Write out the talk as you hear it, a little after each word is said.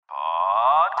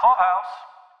Clubhouse.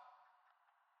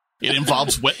 It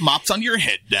involves wet mops on your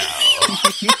head now.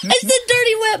 It's a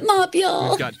dirty wet mop, y'all.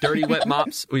 We've got dirty wet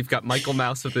mops. We've got Michael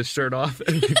Mouse with his shirt off.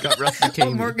 And we've got Rusty Kane.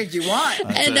 What more could you want?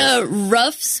 And a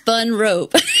rough spun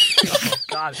rope. Oh,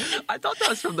 God. I thought that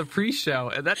was from the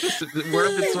pre-show, and that just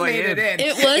wormed its way in.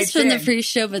 It was from the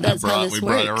pre-show, but that's how this we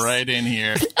works. brought it right in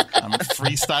here. I'm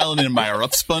freestyling in my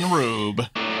rough spun robe.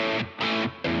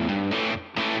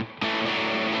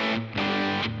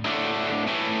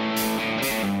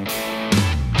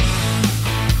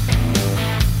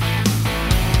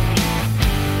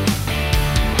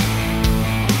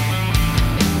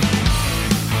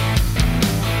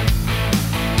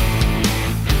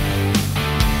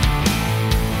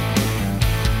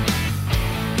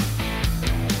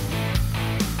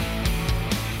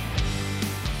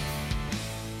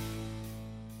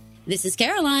 This is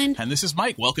Caroline. And this is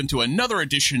Mike. Welcome to another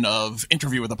edition of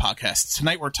Interview with a Podcast.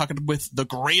 Tonight we're talking with the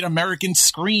Great American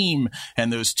Scream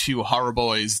and those two horror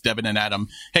boys, Devin and Adam.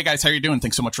 Hey guys, how are you doing?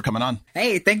 Thanks so much for coming on.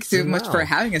 Hey, thanks so much for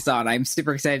having us on. I'm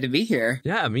super excited to be here.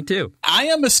 Yeah, me too. I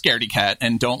am a scaredy cat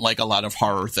and don't like a lot of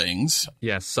horror things.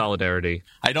 Yes, solidarity.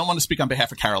 I don't want to speak on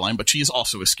behalf of Caroline, but she is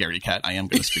also a scaredy cat. I am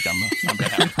going to speak on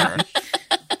behalf of her.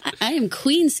 I am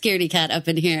Queen Scaredy Cat up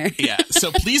in here. Yeah,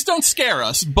 so please don't scare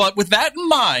us. But with that in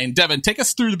mind, Devin, take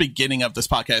us through the beginning of this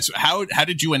podcast. How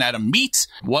did you and Adam meet?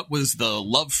 What was the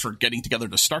love for getting together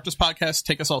to start this podcast?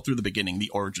 Take us all through the beginning, the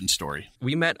origin story.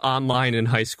 We met online in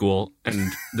high school,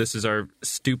 and this is our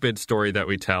stupid story that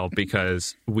we tell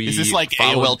because we... Is this like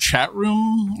AOL chat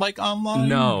room, like online?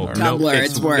 No. Tumblr,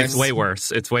 it's worse. It's way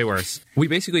worse. It's way worse. We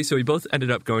both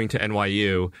ended up going to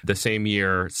NYU the same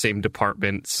year, same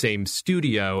department, same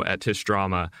studio at Tisch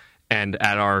Drama. And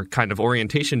at our kind of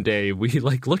orientation day, we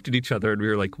looked at each other and we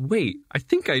were like, wait, I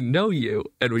think I know you.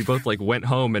 And we both went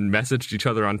home and messaged each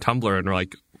other on Tumblr and were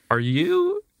like, are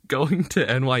you going to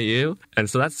NYU? And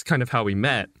so that's kind of how we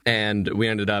met. And we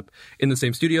ended up in the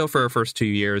same studio for our first 2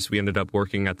 years. We ended up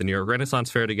working at the New York Renaissance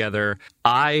Fair together.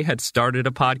 I had started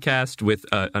a podcast with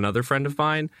another friend of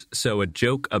mine. So a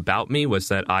joke about me was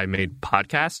that I made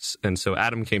podcasts. And so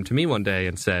Adam came to me one day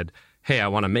and said, hey, I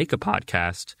want to make a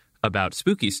podcast about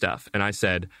spooky stuff. And I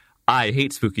said, I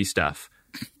hate spooky stuff.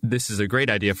 This is a great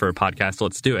idea for a podcast.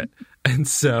 Let's do it. And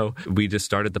so we just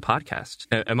started the podcast.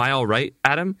 Am I all right,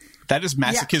 Adam? That is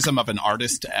masochism of an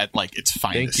artist at its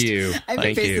finest. Thank you. I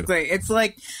mean,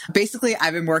 basically,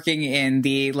 I've been working in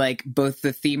the both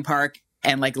the theme park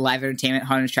and live entertainment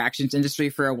haunted attractions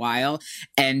industry for a while.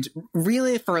 And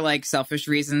really for selfish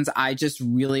reasons, I just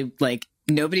really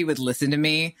nobody would listen to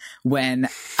me when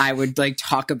I would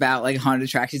talk about haunted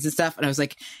attractions and stuff. And I was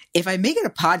like, if I make it a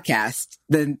podcast,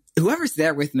 then whoever's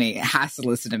there with me has to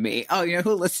listen to me. Oh, you know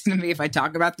who'll listen to me if I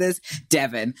talk about this?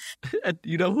 Devin.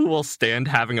 You know who will stand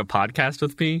having a podcast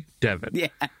with me? Devin. Yeah.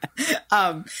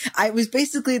 I was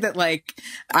basically that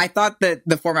I thought that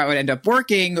the format would end up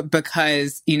working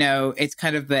because, it's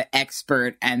kind of the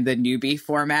expert and the newbie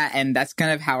format. And that's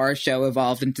kind of how our show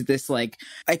evolved into this,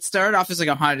 it started off as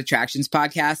a haunted attractions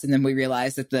podcast. And then we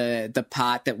realized that the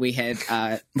pot that we had,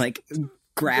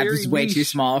 grabbed was way too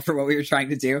small for what we were trying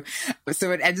to do.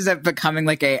 So it ended up becoming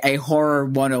a horror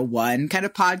 101 kind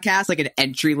of podcast, an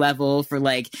entry level for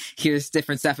here's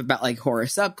different stuff about horror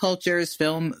subcultures,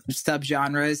 film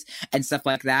subgenres and stuff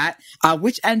like that,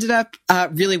 which ended up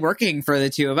really working for the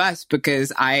two of us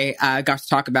because I got to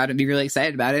talk about it and be really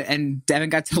excited about it, and Devin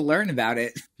got to learn about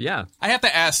it. Yeah. I have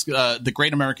to ask, the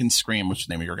Great American Scream, which is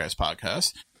the name of your guys'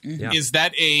 podcast, yeah. Is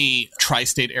that a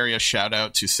tri-state area shout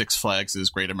out to Six Flags'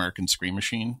 Great American Scream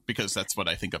Machine? Because that's what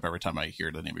I think of every time I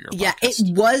hear the name of your podcast. Yeah,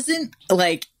 it wasn't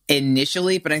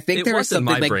initially, but I think there was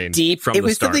something deep. It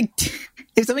was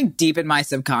something deep in my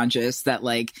subconscious that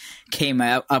came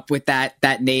up with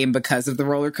that name because of the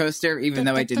roller coaster, even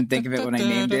though I didn't think of it when I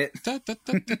named it.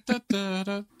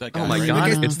 Oh my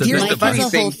god! It's Mike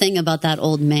has a whole thing about that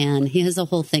old man. He has a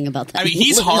whole thing about that. I mean,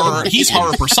 he's horror. He's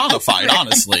horror personified.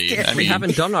 Honestly, we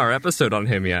haven't done our episode on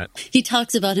him yet. He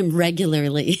talks about him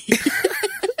regularly.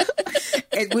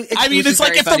 It's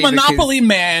like if the Monopoly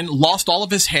man lost all of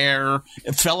his hair,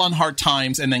 fell on hard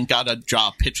times, and then got a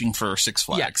job pitching for Six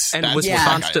Flags. And was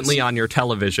constantly on your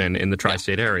television in the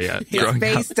tri-state area. His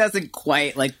face doesn't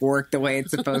quite work the way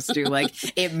it's supposed to.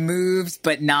 It moves,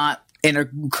 but not in a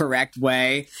correct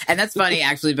way. And that's funny,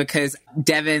 actually, because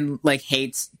Devin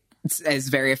hates is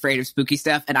very afraid of spooky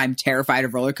stuff, and I'm terrified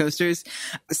of roller coasters.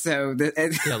 So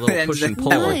a little push and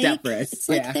pull. It's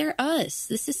they're us.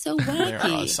 This is so wacky. They're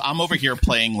us. I'm over here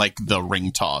playing the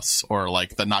ring toss or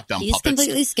the knockdown He's puppets.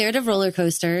 completely scared of roller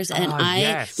coasters, and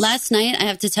last night I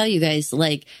have to tell you guys,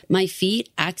 my feet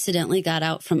accidentally got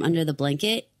out from under the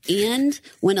blanket and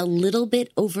went a little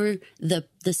bit over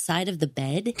the side of the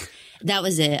bed. That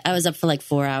was it. I was up for like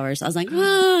 4 hours. I was like,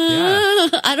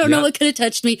 I don't know what could have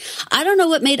touched me. I don't know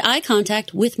what made eye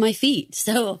contact with my feet.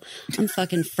 So I'm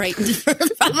fucking frightened for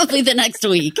probably the next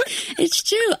week. It's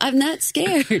true. I'm not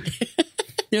scared.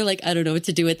 They're like, I don't know what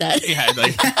to do with that. Yeah,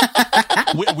 like,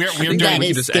 we're doing. We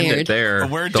can just end it there.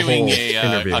 We're doing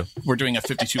we're doing a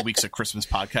 52 Weeks of Christmas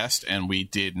podcast, and we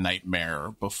did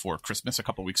Nightmare Before Christmas a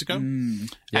couple weeks ago.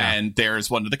 And there's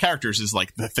one of the characters is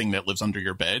like the thing that lives under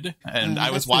your bed. And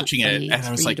I was watching it, and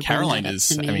I was like, Caroline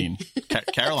is. I mean,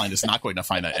 Caroline is not going to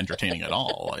find that entertaining at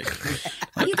all. Like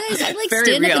you guys, I like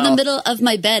stand up in the middle of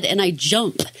my bed and I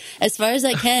jump as far as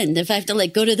I can if I have to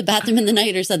like go to the bathroom in the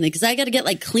night or something, because I got to get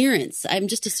like clearance. I'm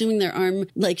just assuming their arm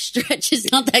like stretch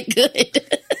is not that good.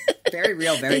 Very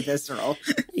real, very visceral.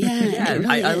 Yeah,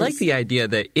 really I like the idea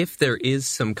that if there is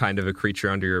some kind of a creature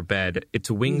under your bed, its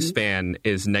wingspan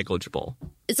is negligible.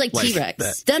 It's like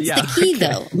T-Rex. That's the key,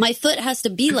 though. My foot has to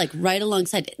be like right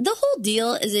alongside. The whole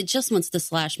deal is it just wants to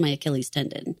slash my Achilles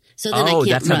tendon. So then I can't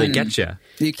that's run. how they get you.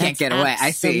 You can't get away.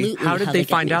 I see. How did they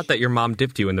find out that your mom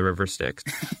dipped you in the river Styx?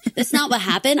 That's not what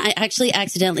happened. I actually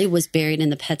accidentally was buried in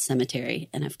the pet cemetery,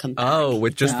 and I've come back. Oh,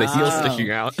 with just the heel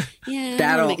sticking out. Yeah,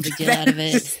 I don't make a big deal out of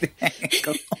it.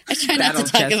 I try not to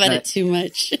talk about it too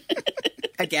much.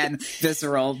 Again,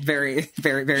 visceral, very,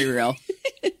 very, very real.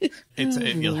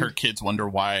 Her kids wonder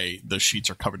why the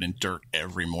sheets are covered in dirt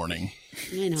every morning.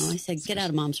 I know. I said, get out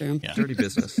of mom's room. Yeah. Dirty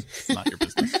business. It's not your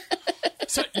business.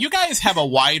 So you guys have a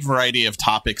wide variety of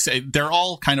topics. They're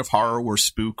all kind of horror or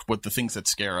spook, with the things that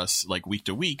scare us like week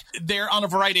to week. They're on a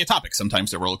variety of topics.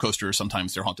 Sometimes they're roller coasters,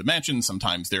 sometimes they're haunted mansions,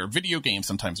 sometimes they're video games,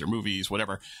 sometimes they're movies,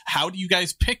 whatever. How do you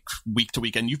guys pick week to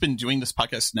week? And you've been doing this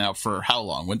podcast now for how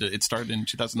long? When did it start? In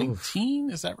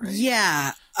 2018? Is that right?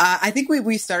 Yeah. I think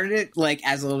we started it like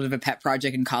as a little bit of a pet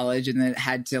project in college, and then it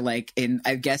had to like in,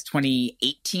 I guess,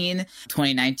 2018,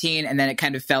 2019. And then it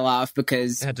kind of fell off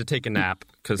because I had to take a nap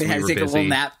because we had were to take busy. a little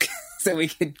nap so we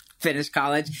could finish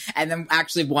college. And then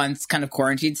actually once kind of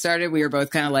quarantine started, we were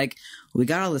both kind of like, we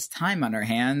got all this time on our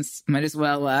hands. Might as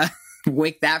well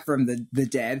wake that from the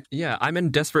dead. Yeah, I'm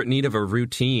in desperate need of a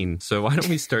routine, so why don't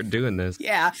we start doing this?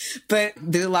 Yeah, but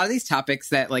there's a lot of these topics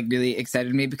that like really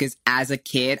excited me because as a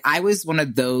kid, I was one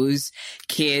of those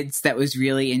kids that was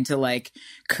really into like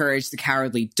Courage the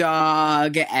Cowardly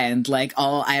Dog and like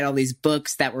I had all these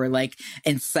books that were like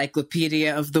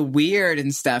Encyclopedia of the Weird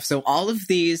and stuff. So all of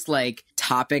these like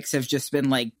topics have just been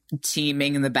like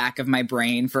teeming in the back of my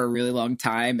brain for a really long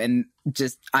time, and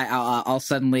just I'll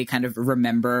suddenly kind of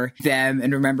remember them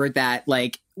and remember that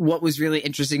like what was really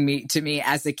interesting to me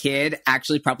as a kid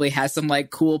actually probably has some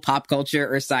like cool pop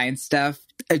culture or science stuff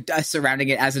surrounding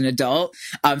it as an adult.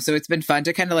 So it's been fun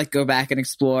to kind of like go back and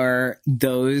explore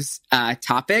those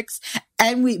topics.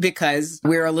 And because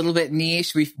we're a little bit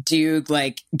niche, we do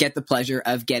like get the pleasure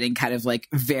of getting kind of like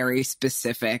very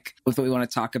specific with what we want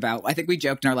to talk about. I think we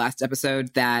joked in our last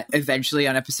episode that eventually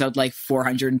on episode like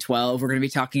 412, we're going to be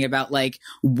talking about like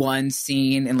one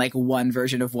scene in like one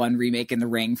version of one remake in The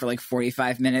Ring for like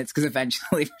 45 minutes, because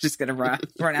eventually we're just going to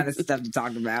run out of stuff to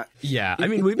talk about. Yeah, I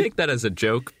mean, we make that as a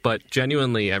joke, but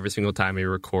genuinely every single time we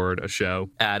record a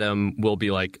show, Adam will be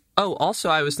like, oh, also,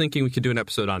 I was thinking we could do an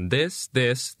episode on this,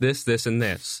 and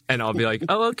this. And I'll be like,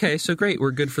 oh, okay, so great.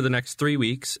 We're good for the next 3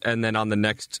 weeks. And then on the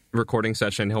next recording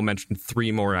session, he'll mention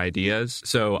 3 more ideas.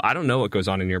 So I don't know what goes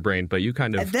on in your brain, but you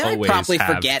kind of always have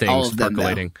things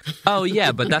percolating. Oh,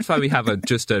 yeah, but that's why we have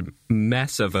just a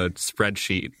mess of a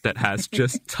spreadsheet that has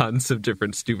just tons of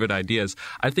different stupid ideas.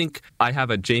 I think I have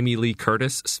a Jamie Lee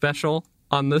Curtis special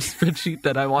on the spreadsheet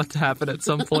that I want to happen at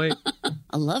some point.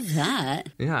 I love that.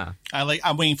 Yeah.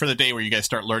 I'm waiting for the day where you guys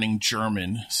start learning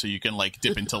German so you can like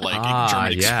dip into like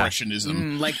German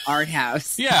expressionism. Like art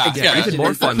house. Yeah. Even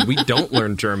more fun, we don't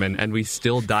learn German and we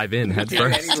still dive in head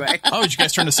first. Anyway. Oh, did you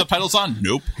guys turn the subtitles on?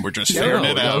 Nope. We're just figuring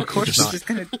it out. No, of course not. Just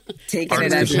kind of taking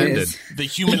it as it is. The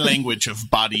human language of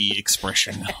body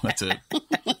expression. That's it. Oh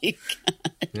my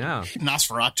God. Yeah.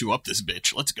 Nosferatu up this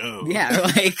bitch. Let's go. Yeah,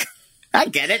 like, I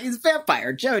get it. He's a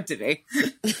vampire. Show it to me.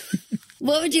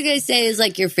 What would you guys say is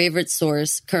like your favorite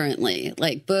source currently?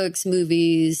 Like books,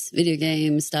 movies, video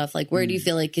games, stuff. Like where do you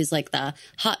feel like is like the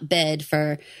hotbed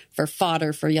for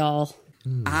fodder for y'all?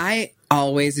 I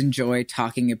always enjoy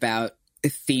talking about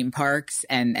theme parks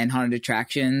and haunted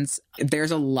attractions.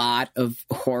 There's a lot of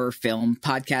horror film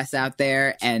podcasts out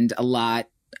there and a lot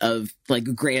of like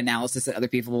great analysis that other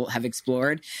people have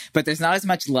explored, but there's not as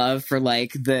much love for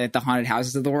like the haunted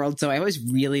houses of the world. So I always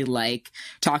really like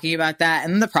talking about that.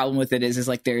 And the problem with it is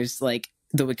like there's like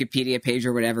the Wikipedia page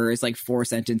or whatever is like 4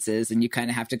 sentences, and you kind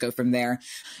of have to go from there.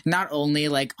 Not only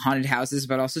like haunted houses,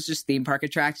 but also just theme park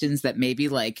attractions that maybe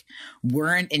like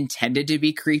weren't intended to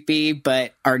be creepy,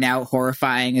 but are now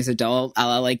horrifying as adult.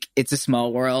 Like It's a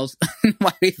Small World.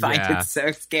 Why we find it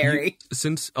so scary.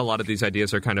 Since a lot of these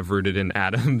ideas are kind of rooted in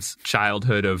Adam's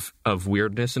childhood of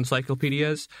weirdness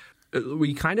encyclopedias,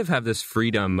 we kind of have this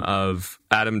freedom of,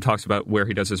 Adam talks about where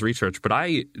he does his research, but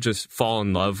I just fall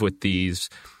in love with these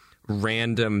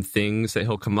random things that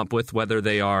he'll come up with, whether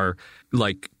they are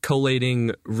like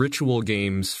collating ritual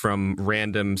games from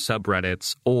random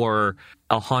subreddits or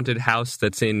a haunted house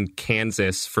that's in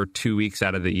Kansas for 2 weeks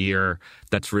out of the year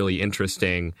that's really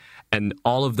interesting. And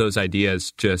all of those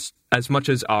ideas, just as much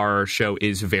as our show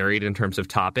is varied in terms of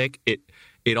topic,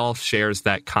 it all shares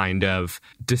that kind of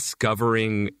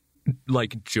discovering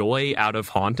like joy out of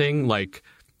haunting, like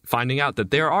finding out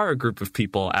that there are a group of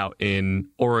people out in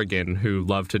Oregon who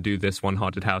love to do this one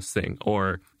haunted house thing.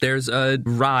 Or there's a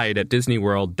ride at Disney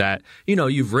World that, you know,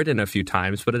 you've ridden a few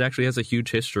times, but it actually has a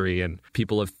huge history and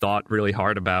people have thought really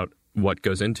hard about what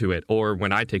goes into it. Or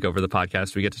when I take over the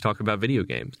podcast, we get to talk about video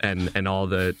games and all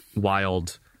the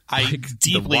wild. I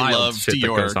deeply loved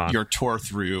your tour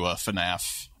through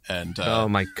FNAF. And oh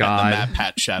my god, and the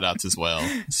MatPat shout outs as well.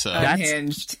 So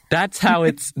that's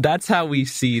how we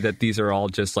see that these are all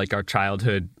just like our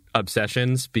childhood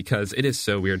obsessions, because it is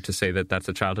so weird to say that that's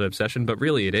a childhood obsession, but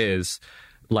really it is.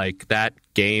 Like that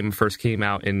game first came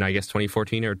out in I guess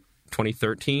 2014 or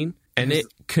 2013, and it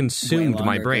consumed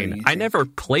my brain. I never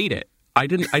played it. I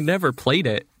never played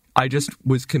it. I just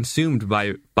was consumed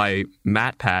by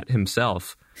MatPat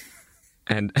himself.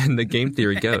 And the game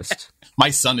theory ghost. My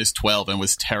son is 12 and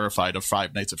was terrified of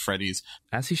Five Nights at Freddy's.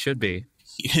 As he should be.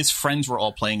 His friends were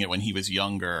all playing it when he was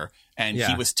younger, and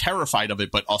he was terrified of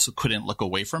it, but also couldn't look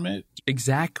away from it.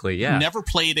 Exactly, yeah. Never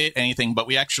played it, anything, but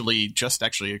we actually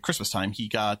at Christmas time, he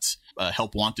got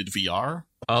Help Wanted VR.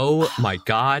 Oh my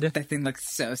god. That thing looks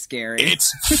so scary.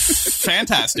 It's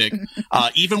fantastic.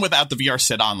 Even without the VR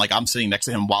set on, like I'm sitting next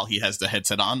to him while he has the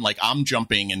headset on, like I'm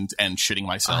jumping and shitting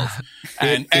myself.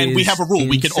 And we have a rule.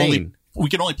 Insane. We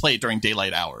can only play it during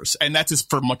daylight hours, and that's as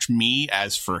for much me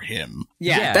as for him.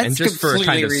 Yeah, that's and just for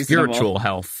kind of reasonable. Spiritual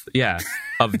health,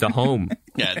 of the home.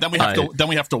 Yeah, then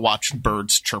we have to watch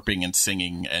birds chirping and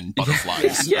singing and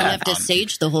butterflies. You have to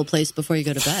sage the whole place before you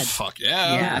go to bed. Fuck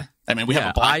yeah. I mean, we have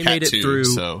a black cat too,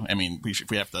 so I mean,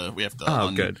 we have to.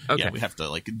 Oh, good. Okay. Yeah, we have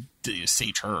to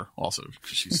sage her also.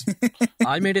 She's.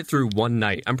 I made it through one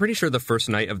night. I'm pretty sure the first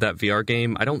night of that VR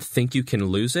game, I don't think you can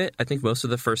lose it. I think most of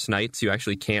the first nights you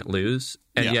actually can't lose,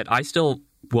 and yet I still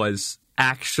was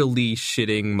actually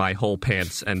shitting my whole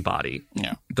pants and body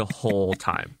the whole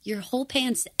time. Your whole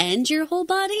pants and your whole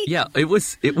body? Yeah, it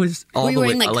was all Were you the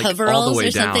way, wearing coveralls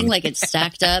or something, down. like it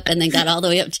stacked up and then got all the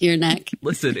way up to your neck?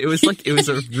 Listen, it was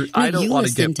I don't want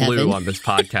to get blue Devin. On this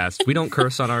podcast. We don't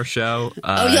curse on our show. You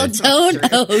don't? Oh,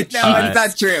 no, that's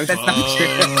not true. That's not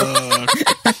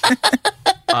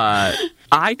true.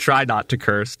 I try not to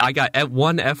curse. I got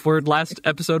one F word last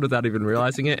episode without even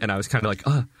realizing it, and I was kind of like,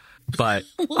 ugh. But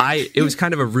it was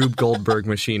kind of a Rube Goldberg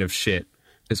machine of shit,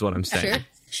 is what I'm saying.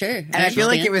 Sure. And I feel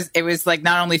like it was like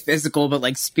not only physical, but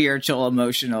like spiritual,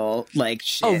 emotional, like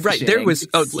shit. Oh, right. There was,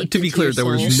 to be clear, there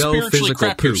was no physical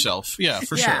poop. Yourself. Yeah,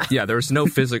 for sure. Yeah, there was no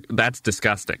physical. That's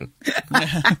disgusting.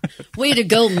 Way to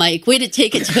go, Mike. Way to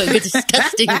take it to a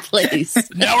disgusting place.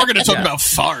 Now we're going to talk about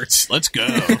farts. Let's go.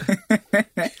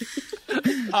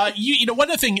 One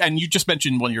of the things, and you just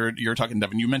mentioned when you're talking,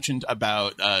 Devin, you mentioned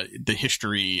about the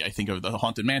history, I think, of the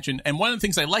Haunted Mansion. And one of the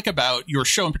things I like about your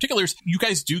show in particular is you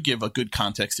guys do give a good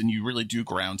context and you really do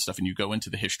ground stuff and you go into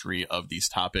the history of these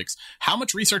topics. How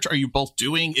much research are you both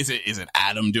doing? Is it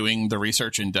Adam doing the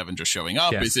research and Devin just showing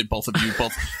up? Yes. Is it both of you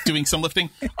both doing some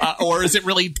lifting? Or is it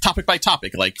really topic by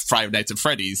topic, like Five Nights at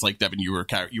Freddy's? Like Devin, you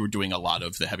were doing a lot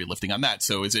of the heavy lifting on that.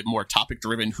 So is it more topic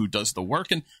driven? Who does the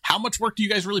work? And how much work do you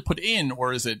guys really put in?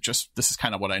 Or is it just, this is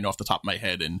kind of what I know off the top of my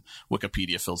head and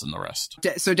Wikipedia fills in the rest?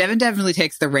 So Devin definitely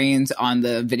takes the reins on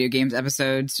the video games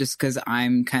episodes just because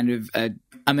I'm kind of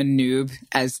I'm a noob,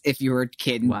 as if you were a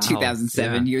kid in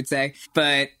 2007, you would say.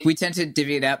 But we tend to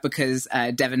divvy it up because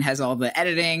Devin has all the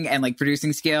editing and like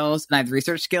producing skills, and I have the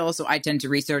research skills. So I tend to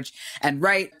research and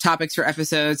write topics for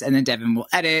episodes, and then Devin will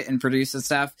edit and produce and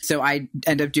stuff. So I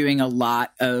end up doing a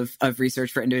lot of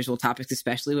research for individual topics,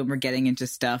 especially when we're getting into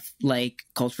stuff like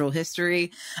cultural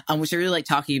history, which I really like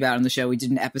talking about on the show. We did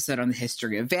an episode on the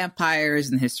history of vampires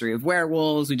and the history of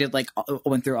werewolves. We did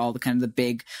went through all the kind of the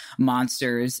big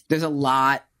monsters. There's a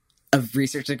lot of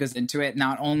research that goes into it,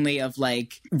 not only of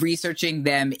like researching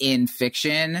them in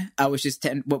fiction, which is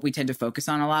what we tend to focus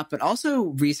on a lot, but also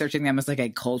researching them as like a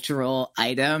cultural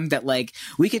item that like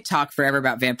we could talk forever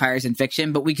about vampires in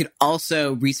fiction, but we could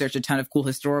also research a ton of cool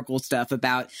historical stuff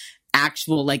about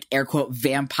actual like air quote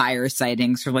vampire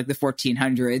sightings from like the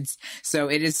 1400s. So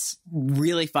it is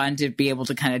really fun to be able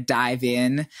to kind of dive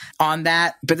in on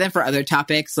that. But then for other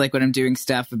topics, like when I'm doing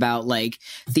stuff about like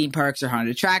theme parks or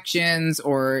haunted attractions,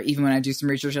 or even when I do some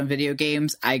research on video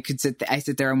games, I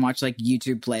sit there and watch like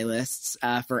YouTube playlists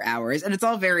for hours, and it's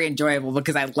all very enjoyable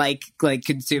because I like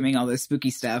consuming all this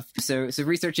spooky stuff. So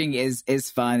researching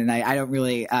is fun, and I don't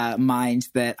really mind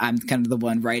that I'm kind of the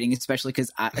one writing, especially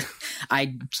because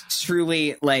I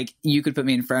truly, like, you could put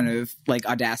me in front of like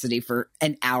Audacity for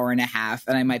an hour and a half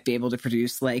and I might be able to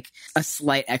produce like a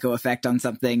slight echo effect on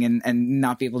something and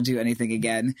not be able to do anything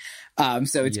again.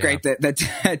 So it's great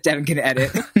that Devin can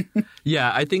edit.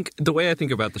 Yeah, I think the way I think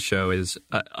about the show is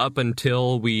up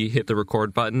until we hit the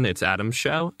record button, it's Adam's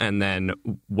show. And then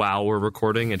while we're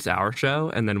recording, it's our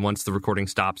show. And then once the recording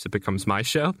stops, it becomes my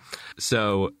show.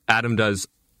 So Adam does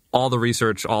all the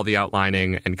research, all the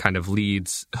outlining, and kind of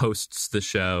hosts the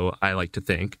show, I like to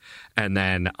think. And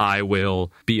then I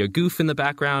will be a goof in the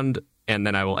background, and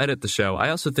then I will edit the show. I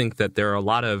also think that there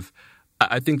are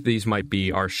I think these might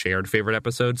be our shared favorite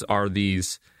episodes, are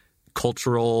these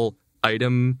cultural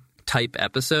item type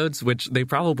episodes, which they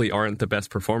probably aren't the best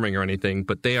performing or anything,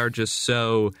 but they are just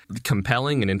so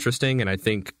compelling and interesting. And I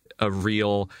think a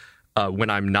real... when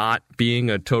I'm not being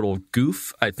a total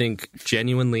goof, I think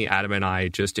genuinely Adam and I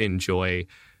just enjoy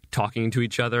talking to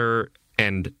each other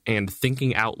and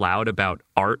thinking out loud about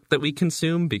art that we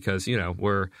consume because, you know,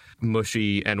 we're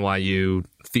mushy NYU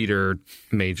theater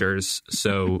majors.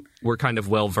 So we're kind of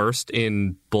well-versed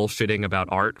in bullshitting about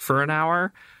art for an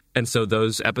hour. And so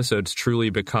those episodes truly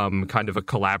become kind of a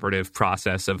collaborative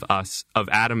process of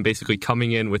Adam basically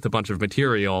coming in with a bunch of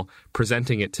material,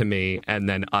 presenting it to me, and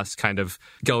then us kind of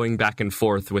going back and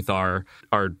forth with our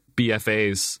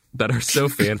BFAs that are so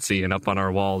fancy and up on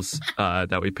our walls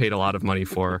that we paid a lot of money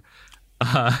for.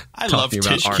 I love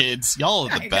Tish kids. Y'all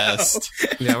are the best.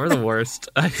 Yeah, we're the worst.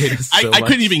 I hate us so much. I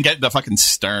couldn't even get the fucking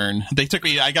Stern. They took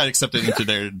me. I got accepted into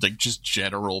their like just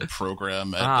general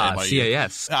program at NYU.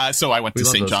 CAS. So I went to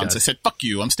St. John's. I said, "Fuck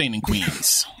you! I'm staying in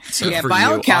Queens." So yeah, by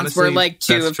all accounts, we're like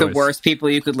two of the worst people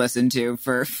you could listen to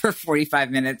for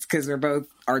 45 minutes because we're both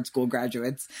art school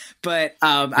graduates. But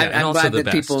I'm glad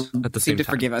that people seem to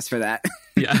forgive us for that.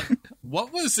 Yeah.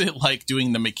 What was it like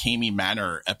doing the McCamey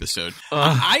Manor episode?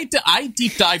 I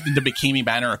deep dived into McCamey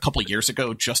Manor a couple of years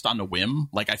ago just on a whim.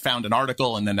 Like I found an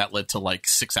article and then that led to like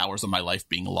 6 hours of my life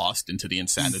being lost into the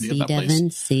insanity of that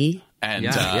place. See? And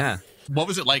what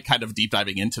was it like kind of deep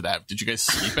diving into that? Did you guys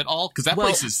sleep at all? Because that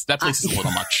place is a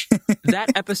little much.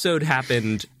 That episode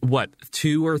happened,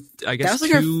 2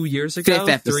 years ago? Fifth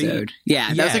episode.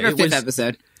 Yeah, that was like our fifth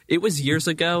episode. It was years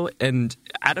ago, and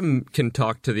Adam can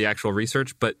talk to the actual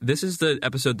research, but this is the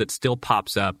episode that still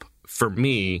pops up for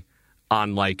me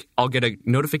on, like, I'll get a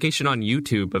notification on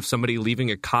YouTube of somebody leaving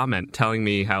a comment telling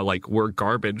me how, like, we're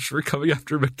garbage for coming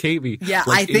after McCamey. Yeah,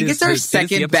 like, I think it's our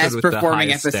second best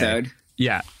performing episode.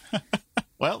 Yeah.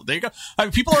 Well, there you go. I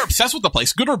mean, people are obsessed with the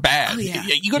place, good or bad. Oh, yeah.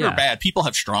 Good or bad. People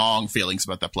have strong feelings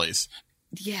about that place.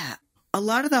 Yeah. A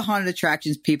lot of the haunted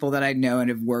attractions people that I know and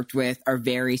have worked with are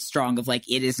very strong of like,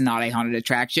 it is not a haunted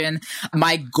attraction.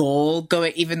 My goal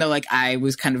even though like I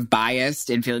was kind of biased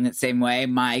and feeling the same way,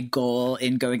 my goal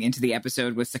in going into the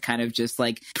episode was to kind of just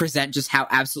like present just how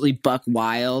absolutely buck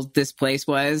wild this place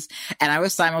was. And I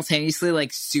was simultaneously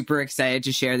like super excited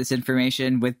to share this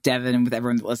information with Devin and with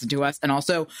everyone that listened to us. And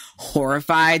also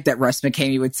horrified that Russ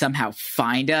McCamey would somehow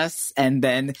find us and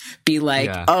then be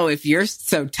like, oh, if you're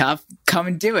so tough, come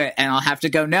and do it. And I'll have to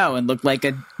go no and look like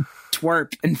a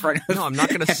twerp in front of No, I'm not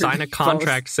going to sign a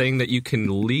contract saying that you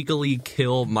can legally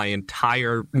kill my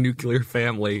entire nuclear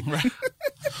family.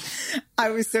 I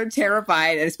was so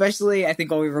terrified, and especially I think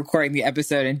while we were recording the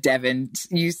episode and Devin,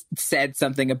 you said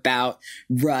something about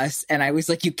Russ, and I was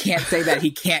like, you can't say that. He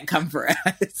can't come for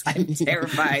us. I'm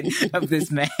terrified of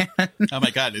this man. Oh my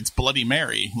God, it's Bloody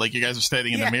Mary. Like you guys are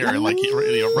standing in the mirror, like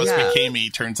Russ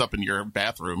McCamey turns up in your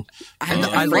bathroom.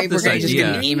 I love this idea. Just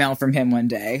get an email from him one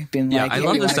day being like, I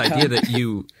love this idea that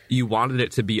you wanted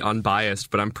it to be unbiased,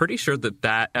 but I'm pretty sure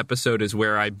that episode is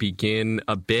where I begin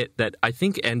a bit that I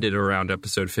think ended around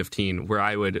episode 15, where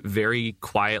I would very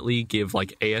quietly give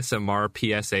like ASMR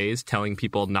PSAs telling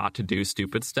people not to do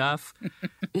stupid stuff.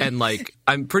 And like,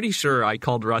 I'm pretty sure I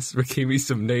called Russ McKamey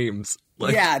some names.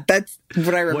 Like, yeah, that's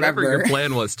what I remember. Whatever your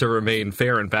plan was to remain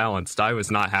fair and balanced, I was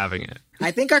not having it.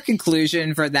 I think our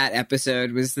conclusion for that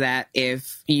episode was that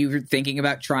if you were thinking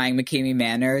about trying McKamey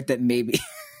Manor, that maybe...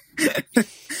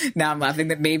 Now I'm laughing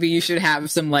that maybe you should have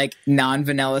some like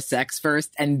non-vanilla sex first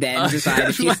and then decide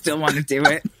if you still want to do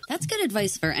it. That's good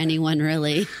advice for anyone,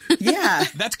 really. Yeah.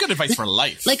 That's good advice for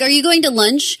life. Like, are you going to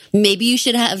lunch? Maybe you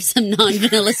should have some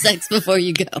non-vanilla sex before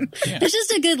you go. Yeah. It's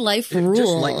just a good life rule. It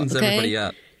just lightens everybody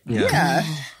up. Yeah.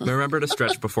 Remember to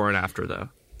stretch before and after, though.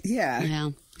 Yeah. Yeah.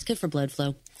 It's good for blood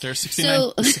flow. There are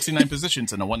 69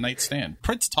 positions in a one-night stand.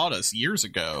 Prince taught us years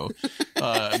ago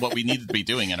what we needed to be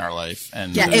doing in our life.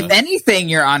 And Yeah, if anything,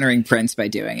 you're honoring Prince by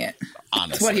doing it.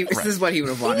 honestly, This is what he would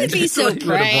have He wanted. would be so what he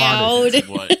would have proud.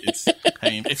 what it's, I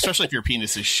mean, especially if your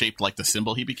penis is shaped like the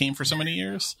symbol he became for so many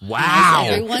years. Wow.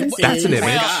 Everyone's That's an is.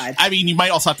 image. God. I mean, you might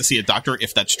also have to see a doctor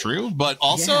if that's true, but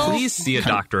also Please see a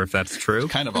doctor if that's true.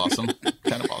 kind of awesome.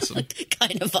 Kind of awesome.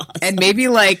 Kind of awesome. And maybe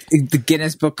like the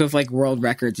Guinness Book of like World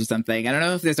Records or something. I don't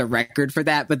know if there's a record for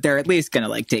that, but they're at least gonna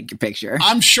like take your picture.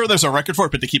 I'm sure there's a record for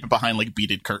it, but to keep it behind like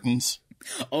beaded curtains.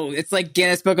 Oh, it's like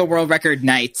Guinness Book of World Record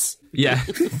nights. Yeah.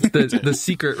 The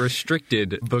secret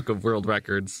restricted book of world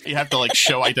records. You have to like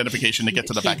show identification to get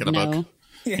to the back of the book.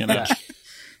 You know?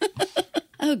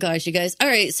 Oh gosh, you guys. All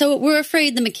right, so we're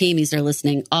afraid the McKameys are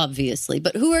listening, obviously,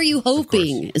 but who are you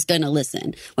hoping is going to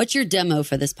listen? What's your demo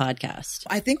for this podcast?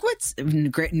 I think what's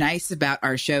nice about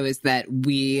our show is that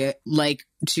we like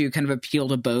to kind of appeal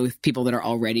to both people that are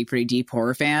already pretty deep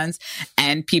horror fans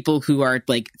and people who are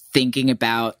like thinking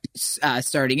about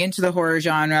starting into the horror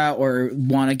genre or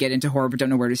want to get into horror but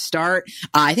don't know where to start.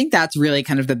 I think that's really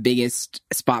kind of the biggest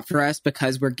spot for us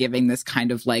because we're giving this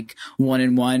kind of like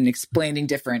one-on-one explaining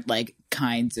different like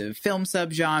kinds of film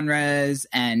subgenres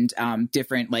and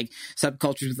different like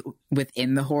subcultures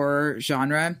within the horror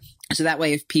genre. So that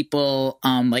way, if people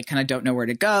like kind of don't know where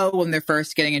to go when they're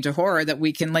first getting into horror, that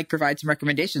we can like provide some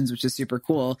recommendations, which is super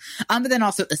cool. But then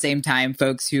also at the same time,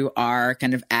 folks who are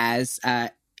kind of as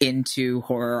into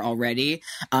horror already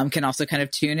can also kind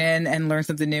of tune in and learn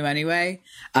something new anyway,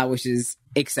 which is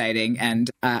exciting and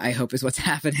I hope is what's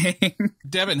happening.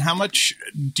 Devin, how much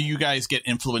do you guys get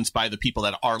influenced by the people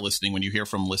that are listening when you hear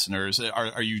from listeners?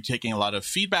 Are you taking a lot of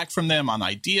feedback from them on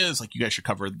ideas like you guys should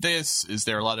cover this? Is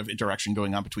there a lot of interaction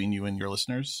going on between you and your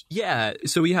listeners? Yeah,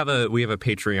 so we have a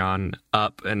Patreon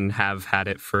up and have had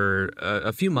it for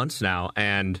a few months now,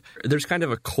 and there's kind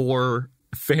of a core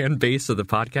fan base of the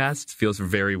podcast. Feels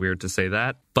very weird to say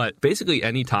that, but basically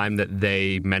any time that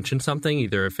they mention something,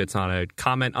 either if it's on a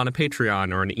comment on a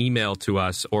Patreon or an email to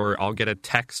us, or I'll get a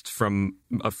text from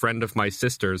a friend of my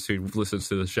sister's who listens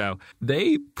to the show,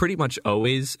 they pretty much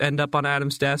always end up on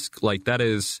Adam's desk. Like that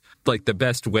is like the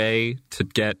best way to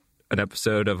get an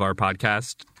episode of our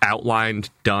podcast outlined,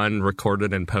 done,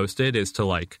 recorded, and posted is to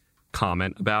like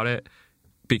comment about it.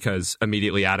 Because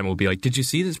immediately Adam will be like, did you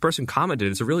see this person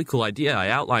commented? It's a really cool idea. I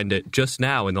outlined it just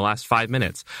now in the last 5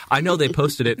 minutes. I know they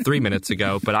posted it 3 minutes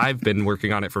ago, but I've been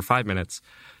working on it for 5 minutes.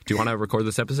 Do you want to record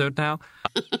this episode now?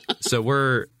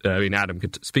 So Adam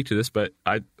could speak to this, but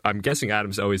I'm guessing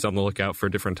Adam's always on the lookout for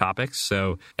different topics.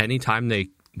 So anytime they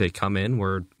come in,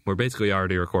 we're basically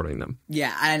already recording them.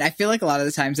 Yeah, and I feel like a lot of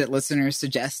the times that listeners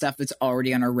suggest stuff that's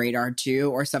already on our radar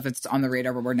too, or stuff that's on the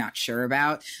radar but we're not sure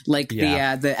about. Like the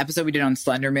episode we did on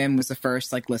Slenderman was the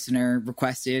first like listener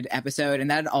requested episode, and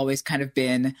that had always kind of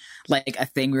been like a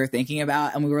thing we were thinking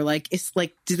about, and we were like, "It's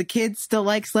like, do the kids still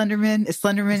like Slenderman? Is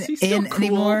Slenderman in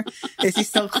anymore? Is he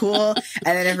still cool?"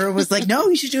 And then everyone was like, "No,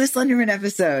 you should do a Slenderman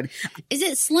episode." Is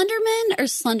it Slenderman or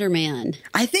Slenderman?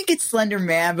 I think it's Slender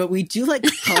Man, but we do like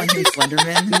calling him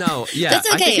Slenderman. No, yeah.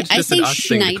 That's okay. I say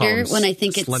Schneider Schneider when I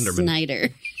think it's Slenderman. Snyder.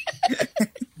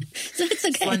 So it's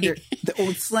okay. The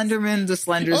old Slenderman, the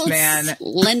Slender's Old man.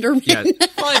 Slenderman. Yeah.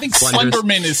 Well, I think Slenders.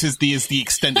 Slenderman is the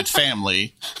extended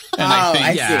family. And I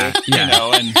think, I see. you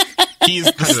know, and he's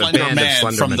the Kind of a Slender band of Man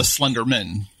from Slendermen. the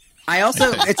Slendermen. I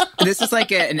also, this is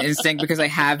like an instinct because I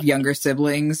have younger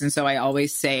siblings, and so I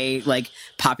always say like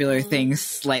popular things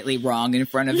slightly wrong in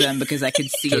front of them because I could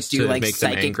see it Just do to like make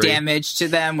them psychic angry. damage to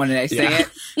them when I say Yeah. it.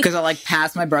 Because I'll like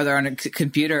pass my brother on a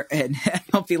computer and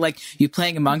I'll be like, "You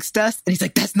playing Amongst Us?" And he's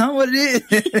like, "That's not what it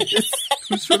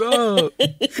is." Shut up.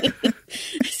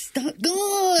 It's not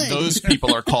good. Those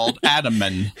people are called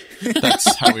Adamen.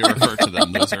 That's how we refer to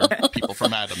them. Those are people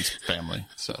from Adam's family.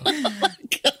 So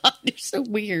God, you're So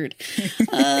weird.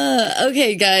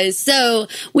 Okay, guys. So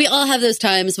we all have those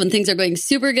times when things are going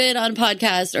super good on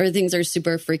podcast or things are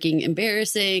super freaking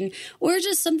embarrassing or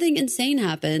just something insane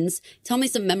happens. Tell me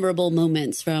some memorable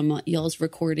moments from y'all's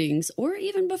recordings or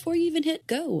even before you even hit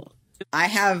go. I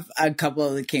have a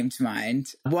couple that came to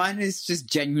mind. One is just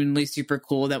genuinely super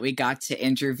cool that we got to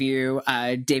interview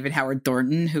David Howard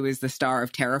Thornton, who is the star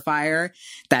of Terrifier,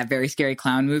 that very scary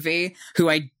clown movie, who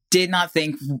I did not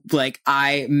think, like,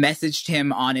 I messaged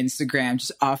him on Instagram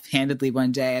just offhandedly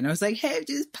one day, and I was like, hey,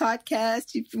 do this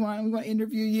podcast, if you want, we want to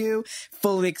interview you,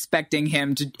 fully expecting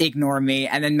him to ignore me,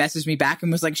 and then messaged me back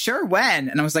and was like, sure, when?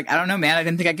 And I was like, I don't know, man, I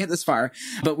didn't think I'd get this far.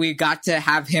 But we got to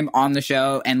have him on the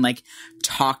show and, like,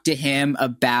 talk to him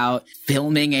about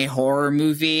filming a horror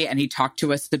movie, and he talked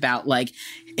to us about, like,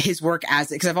 his work as,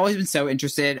 because I've always been so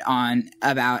interested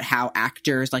about how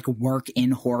actors like work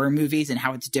in horror movies and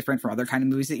how it's different from other kind of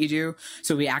movies that you do.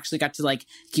 So we actually got to like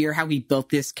hear how he built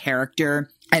this character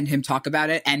and him talk about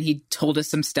it. And he told us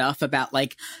some stuff about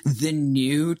like the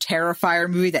new Terrifier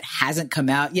movie that hasn't come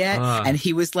out yet. And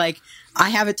he was like, I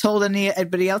haven't told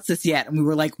anybody else this yet. And we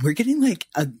were like, we're getting like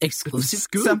an exclusive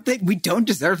something. We don't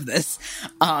deserve this.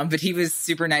 But he was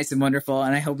super nice and wonderful.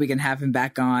 And I hope we can have him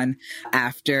back on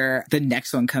after the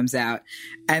next one comes out.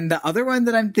 And the other one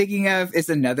that I'm thinking of is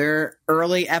another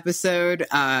early episode.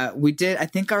 We did, I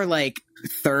think our like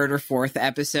third or fourth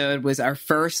episode was our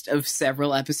first of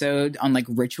several episodes on like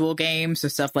ritual games. So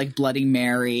stuff like Bloody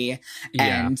Mary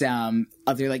and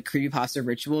other like creepypasta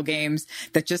ritual games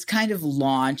that just kind of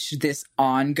launched this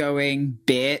ongoing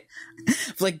bit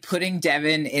of like putting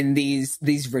Devin in these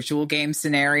ritual game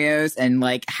scenarios and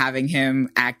like having him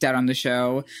act out on the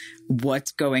show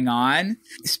what's going on,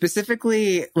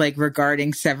 specifically like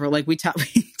regarding several, like we talked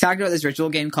about this ritual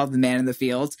game called The Man in the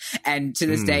Fields, and to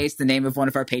this day it's the name of one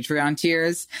of our Patreon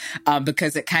tiers,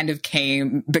 because it kind of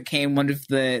became one of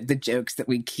the jokes that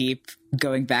we keep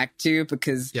going back to,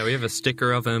 because we have a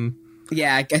sticker of him.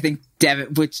 Yeah, I think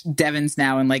Devin's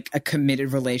now in like a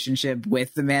committed relationship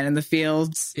with the Man in the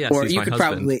Fields. Yes, or he's you my could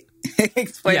husband. Probably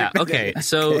explain. Yeah, okay.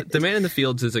 So the Man in the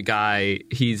Fields is a guy.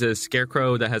 He's a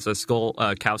scarecrow that has a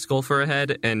cow skull for a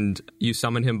head, and you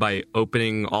summon him by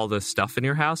opening all the stuff in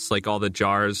your house, like all the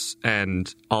jars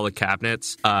and all the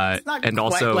cabinets, and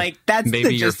also like, that's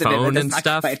maybe your phone and not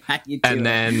stuff. And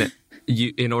then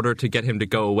in order to get him to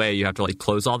go away, you have to like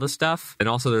close all the stuff. And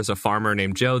also there's a farmer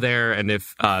named Joe there. And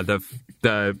if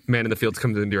the Man in the Fields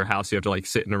comes into your house, you have to like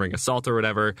sit in a ring of salt or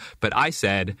whatever. But I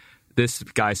said, this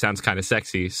guy sounds kind of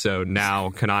sexy. So now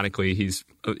canonically he's,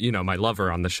 my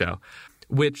lover on the show,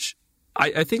 which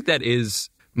I think that is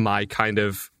my kind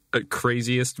of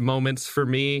craziest moments for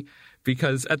me.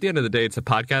 Because at the end of the day, it's a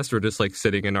podcast. We're just like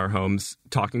sitting in our homes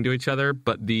talking to each other.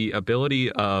 But the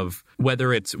ability of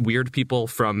whether it's weird people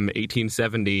from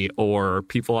 1870 or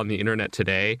people on the internet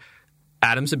today,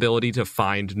 Adam's ability to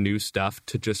find new stuff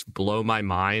to just blow my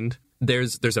mind.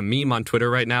 There's a meme on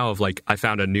Twitter right now of like, I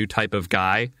found a new type of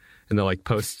guy, and they'll like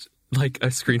post like a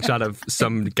screenshot of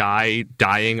some guy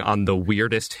dying on the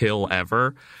weirdest hill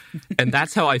ever. And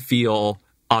that's how I feel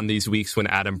on these weeks when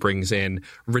Adam brings in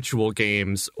ritual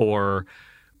games or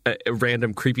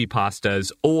random creepypastas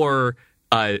or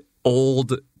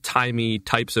old-timey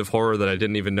types of horror that I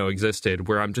didn't even know existed,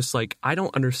 where I'm just like, I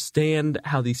don't understand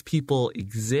how these people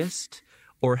exist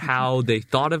or how they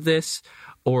thought of this,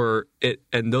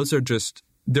 and those are just,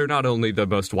 they're not only the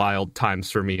most wild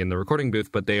times for me in the recording booth,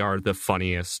 but they are the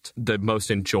funniest, the most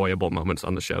enjoyable moments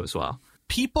on the show as well.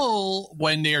 People,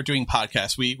 when they are doing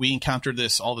podcasts, we encounter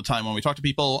this all the time. When we talk to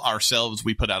people ourselves,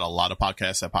 we put out a lot of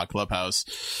podcasts at Pod Clubhouse.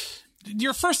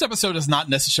 Your first episode is not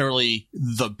necessarily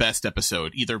the best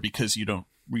episode, either because you don't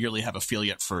really have a feel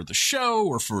yet for the show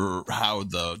or for how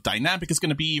the dynamic is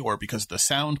going to be, or because the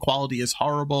sound quality is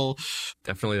horrible.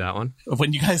 Definitely that one.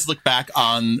 When you guys look back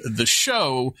on the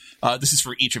show, this is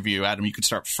for each of you. Adam, you could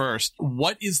start first.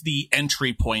 What is the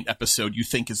entry point episode you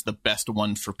think is the best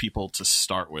one for people to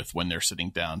start with when they're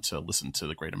sitting down to listen to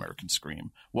The Great American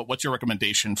Scream? What's your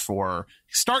recommendation for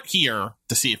start here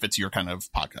to see if it's your kind of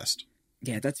podcast?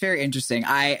 Yeah, that's very interesting.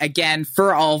 I, again,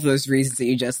 for all of those reasons that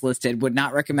you just listed, would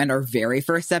not recommend our very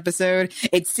first episode.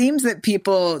 It seems that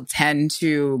people tend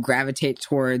to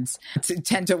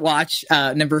tend to watch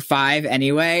number 5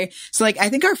 anyway. So, like, I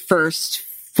think our first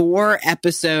 4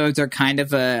 episodes are kind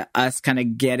of us kind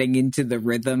of getting into the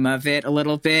rhythm of it a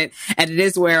little bit. And it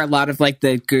is where a lot of like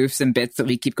the goofs and bits that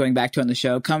we keep going back to on the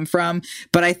show come from.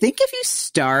 But I think if you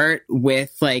start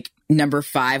with like number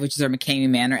 5, which is our McKamey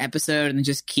Manor episode, and then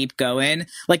just keep going.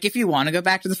 Like, if you want to go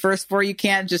back to the first 4, you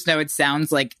can. Just know it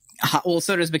sounds like hot. Well,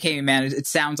 so does McKamey Manor. It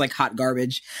sounds like hot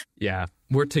garbage. Yeah.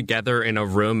 we're together in a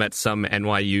room at some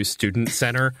NYU student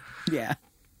center. Yeah.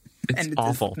 It's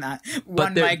awful.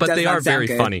 But they are very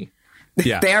funny.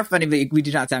 Yeah. They are funny, but we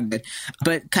do not sound good.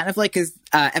 But kind of like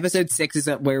episode 6 is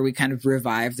where we kind of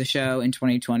revived the show in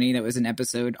 2020. That was an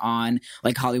episode on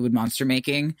like Hollywood monster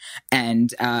making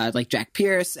and like Jack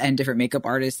Pierce and different makeup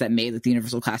artists that made like the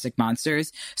Universal Classic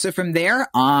monsters. So from there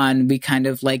on, we kind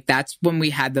of like, that's when we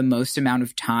had the most amount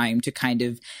of time to kind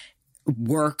of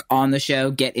work on the show,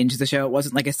 get into the show. It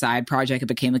wasn't like a side project. It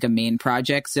became like a main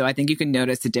project. So I think you can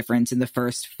notice the difference in the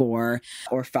first 4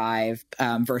 or 5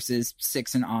 versus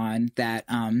 6 and on that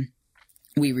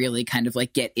we really kind of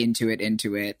like get into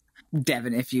it.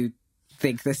 Devin, if you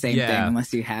think the same thing,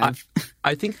 unless you have.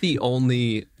 I think the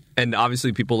only, and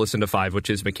obviously people listen to 5,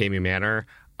 which is McCamey Manor,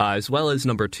 as well as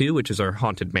number 2, which is our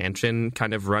Haunted Mansion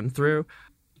kind of run through.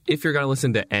 If you're going to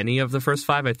listen to any of the first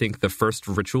 5, I think the first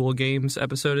Ritual Games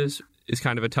episode is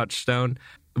kind of a touchstone.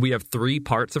 We have 3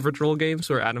 parts of Ritual Games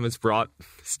where Adam has brought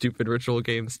stupid Ritual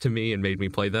Games to me and made me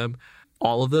play them.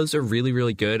 All of those are really,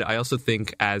 really good. I also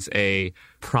think as a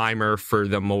primer for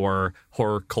the more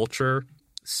horror culture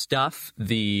stuff,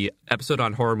 the episode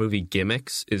on horror movie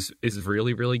gimmicks is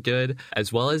really, really good,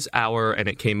 as well as and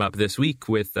it came up this week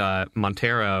with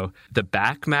Montero, the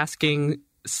backmasking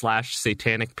 /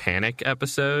 Satanic Panic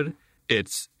episode.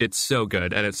 It's so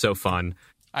good and it's so fun.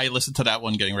 I listened to that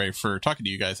one getting ready for talking to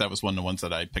you guys. That was one of the ones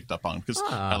that I picked up on because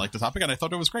I liked the topic and I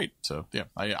thought it was great. So yeah,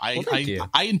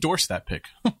 I endorse that pick.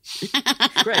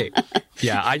 Great.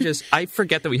 Yeah, I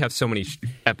forget that we have so many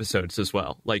episodes as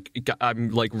well. Like I'm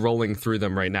like rolling through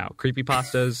them right now.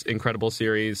 Creepypasta's incredible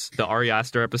series. The Ari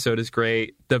Aster episode is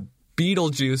great. The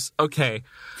Beetlejuice. Okay.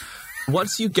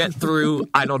 Once you get through,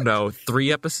 I don't know,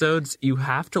 3 episodes, you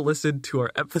have to listen to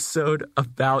our episode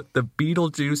about the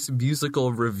Beetlejuice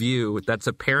musical review that's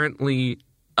apparently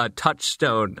a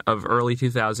touchstone of early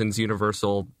 2000s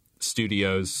Universal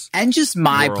Studios. And just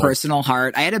my personal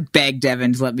heart. I had to beg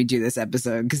Devin to let me do this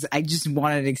episode because I just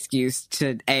wanted an excuse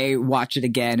to A, watch it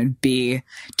again, and B,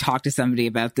 talk to somebody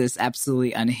about this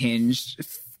absolutely unhinged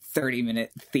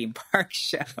 30-minute theme park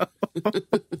show.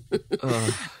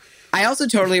 I also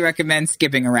totally recommend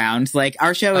skipping around. Like,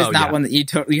 our show is not one that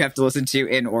you have to listen to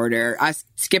in order.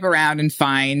 Skip around and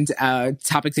find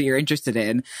topics that you're interested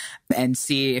in and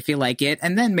see if you like it.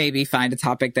 And then maybe find a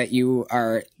topic that you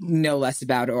know less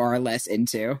about or are less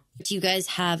into. Do you guys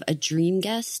have a dream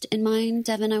guest in mind?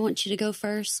 Devin, I want you to go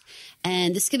first.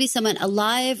 And this could be someone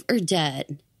alive or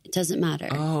dead. It doesn't matter.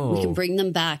 We can bring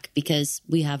them back because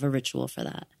we have a ritual for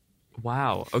that.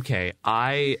 Wow. Okay.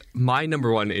 My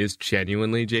number 1 is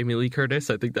genuinely Jamie Lee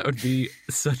Curtis. I think that would be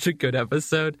such a good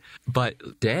episode.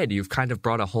 But dead, you've kind of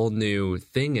brought a whole new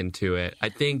thing into it. I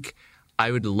think I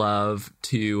would love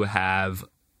to have.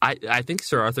 I think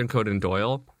Sir Arthur Conan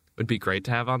Doyle would be great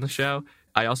to have on the show.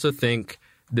 I also think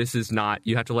this is not.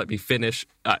 You have to let me finish.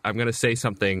 I'm going to say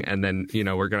something, and then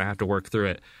we're going to have to work through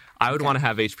it. I would want to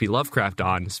have H.P. Lovecraft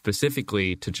on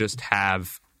specifically to just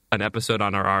have an episode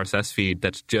on our RSS feed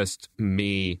that's just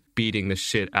me beating the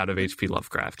shit out of H.P.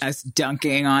 Lovecraft. Us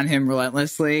dunking on him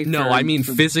relentlessly? No, I mean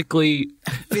physically...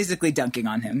 Physically dunking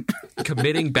on him.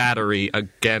 Committing battery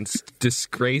against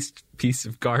disgraced piece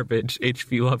of garbage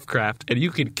H.P. Lovecraft, and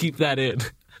you can keep that in.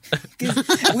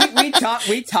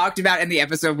 we talked about in the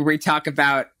episode where we talk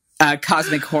about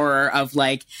cosmic horror of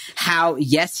like how,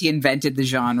 yes, he invented the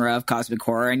genre of cosmic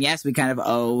horror, and yes, we kind of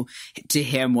owe to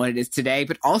him what it is today,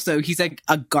 but also he's like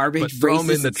a garbage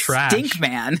racist in the trash. Stink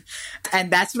man.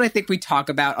 And that's what I think we talk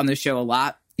about on the show a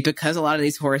lot. Because a lot of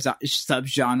these horror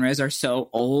subgenres are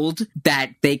so old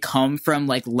that they come from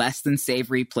like less than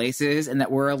savory places, and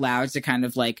that we're allowed to kind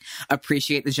of like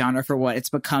appreciate the genre for what it's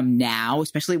become now,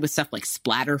 especially with stuff like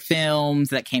splatter films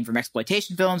that came from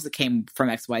exploitation films that came from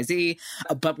XYZ.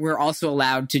 But we're also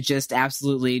allowed to just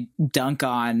absolutely dunk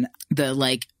on the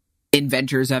like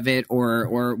inventors of it or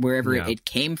wherever it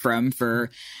came from for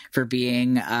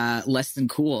being less than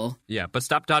cool. Yeah, but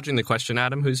stop dodging the question,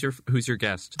 Adam. Who's your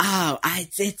guest? Oh,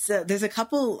 it's there's a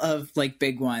couple of like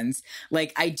big ones.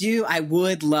 Like I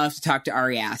would love to talk to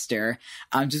Ari Aster,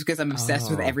 just because I'm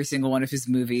obsessed with every single one of his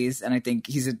movies, and I think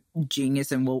he's a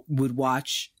genius and would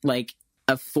watch like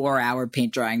a 4-hour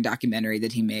paint drying documentary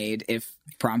that he made if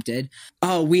prompted.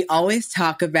 Oh, we always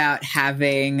talk about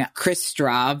having Chris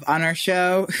Straub on our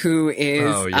show, who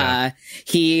is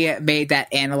he made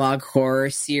that analog horror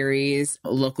series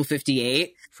Local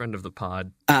 58. Friend of the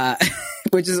pod.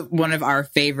 which is one of our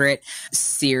favorite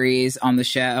series on the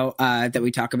show that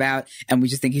we talk about. And we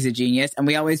just think he's a genius. And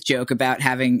we always joke about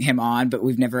having him on, but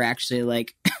we've never actually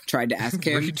like tried to ask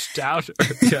him. Reached out.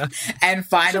 Yeah. And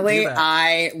finally,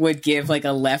 I would give like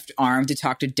a left arm to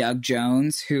talk to Doug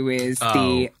Jones, who is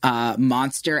the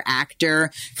monster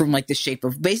actor from like The Shape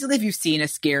of... Basically, if you've seen a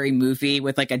scary movie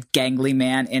with like a gangly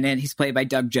man in it, he's played by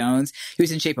Doug Jones. He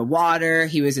was in Shape of Water.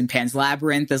 He was in Pan's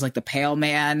Labyrinth as like the Pale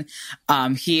Man.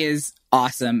 He is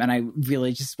awesome, and I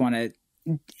really just want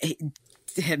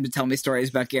him to tell me stories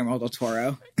about Guillermo del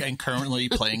Toro. And currently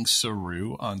playing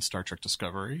Saru on Star Trek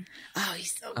Discovery. Oh,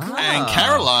 he's so cool. And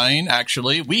Caroline,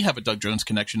 actually, we have a Doug Jones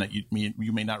connection that you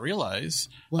may not realize.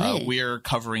 What? We're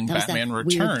covering That was Batman that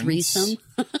Returns. weird threesome?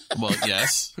 Well,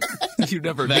 yes. You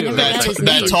never That, knew. got his that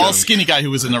name. tall, skinny guy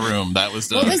who was in the room. That was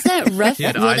the... What was that rough? He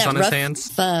had well, eyes that on his rough,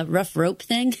 hands. Rough rope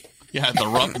thing. Yeah, the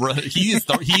rough. He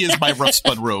is my rough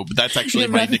spun robe. That's actually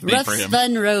my nickname rough for him.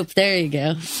 spun rope. There you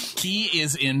go. He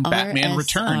is in Batman RSR.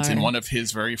 Returns in one of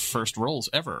his very first roles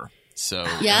ever. So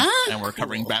Yeah? and we're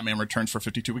covering Batman Returns for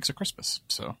 52 Weeks of Christmas.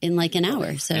 So In like an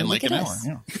hour. So in like look an at hour, us.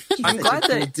 yeah. I'm glad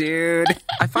Cool, that dude.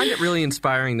 I find it really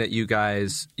inspiring that you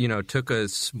guys, took a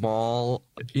small,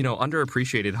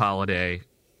 underappreciated holiday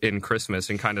in Christmas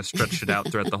and kind of stretched it out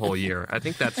throughout the whole year. I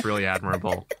think that's really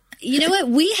admirable. You know what?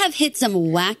 We have hit some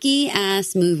wacky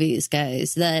ass movies,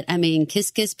 guys. Kiss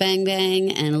Kiss Bang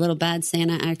Bang and a little Bad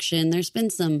Santa action. There's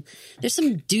some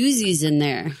doozies in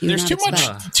there. There's too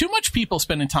much people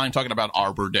spending time talking about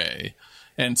Arbor Day.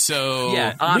 And so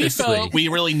Yeah, we honestly. felt we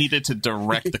really needed to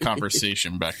direct the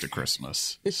conversation back to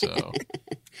Christmas. So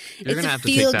You're going to a have to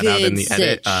take that out in the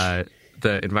feel-good edit.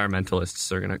 The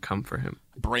environmentalists are going to come for him.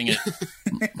 bring it.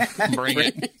 Bring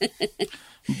it.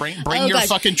 Bring Oh, your gosh.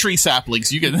 fucking tree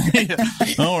saplings. You can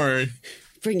don't worry.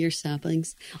 Bring your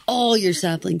saplings. All your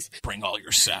saplings. Bring all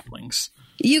your saplings.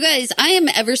 You guys, I am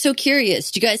ever so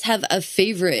curious. Do you guys have a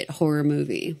favorite horror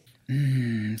movie?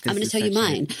 I'm going to tell you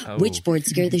mine. Witchboard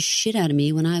scared the shit out of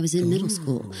me when I was in middle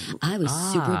school. I was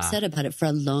super upset about it for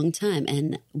a long time.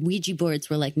 And Ouija boards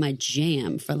were like my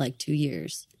jam for like 2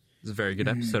 years. It's a very good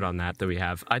episode on that we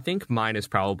have. I think mine is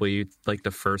probably like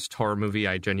the first horror movie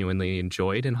I genuinely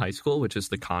enjoyed in high school, which is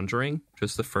The Conjuring.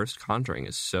 Just the first Conjuring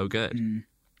is so good.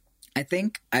 I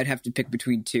think I'd have to pick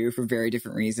between two for very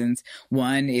different reasons.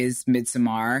 One is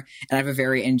Midsommar, and I have a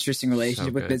very interesting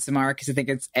relationship with Midsommar because I think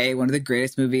it's one of the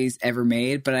greatest movies ever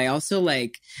made. But I also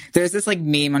there's this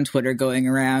meme on Twitter going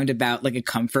around about like a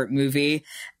comfort movie.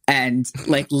 And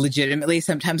like legitimately,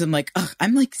 sometimes I'm like, oh,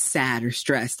 I'm like sad or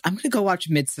stressed. I'm going to go watch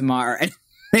Midsommar, and it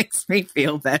makes me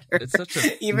feel better. It's such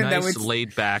a Even though nice it's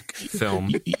laid-back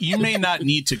film. You may not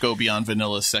need to go beyond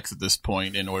vanilla sex at this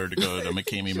point in order to go to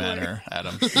McCamey Manor,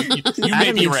 Adam. You may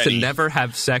Adam be needs ready. to never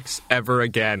have sex ever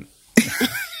again.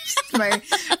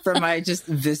 for my just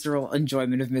visceral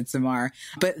enjoyment of Midsommar.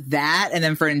 But that, and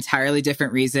then for an entirely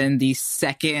different reason, the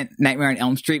second Nightmare on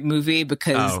Elm Street movie,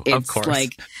 because of it's course.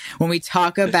 like when we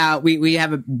talk about, we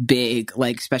have a big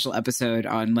special episode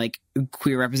on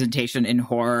queer representation in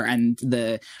horror and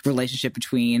the relationship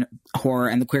between horror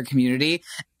and the queer community.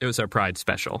 It was our Pride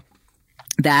special.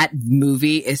 That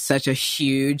movie is such a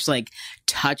huge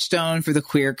touchstone for the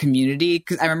queer community,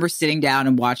 because I remember sitting down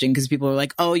and watching because people were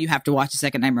like, oh, you have to watch the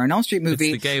second Nightmare on Elm Street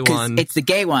movie. It's the gay 'cause one. It's the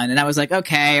gay one. And I was like,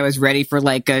 okay, I was ready for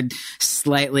a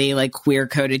slightly queer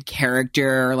coded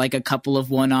character or a couple of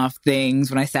one-off things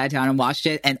when I sat down and watched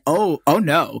it. And oh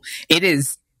no, it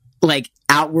is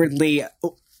outwardly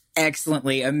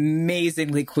excellently,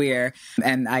 amazingly queer.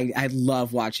 And I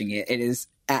love watching it. It is,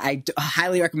 I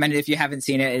highly recommend it if you haven't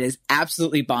seen it. It is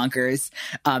absolutely bonkers.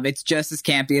 It's just as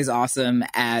campy as awesome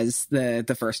as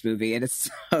the first movie, and it's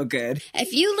so good.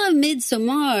 If you love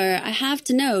Midsommar, I have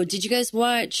to know, did you guys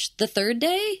watch The Third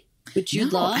Day with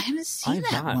Jude Law? I haven't seen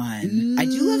I've that not. one. I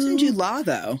do love some Jude Law,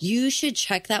 though. You should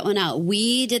check that one out.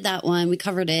 We did that one. We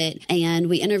covered it, and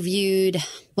we interviewed,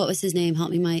 what was his name?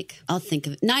 Help me, Mike. I'll think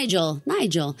of it. Nigel.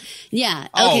 Yeah.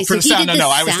 Oh, Okay, for the he sound. did No,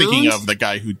 the I was thinking sound. of the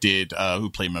guy who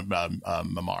played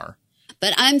Mamar.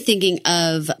 But I'm thinking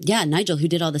of, Nigel, who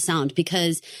did all the sound,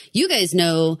 because you guys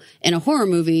know in a horror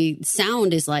movie,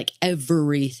 sound is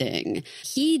everything.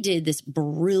 He did this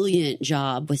brilliant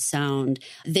job with sound.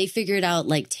 They figured out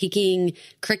taking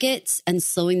crickets and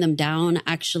slowing them down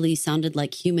actually sounded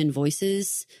like human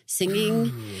voices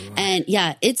singing. And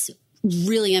it's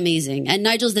really amazing. And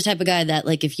Nigel's the type of guy that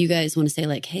if you guys want to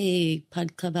say hey,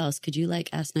 Pod Clubhouse, could you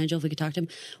ask Nigel if we could talk to him?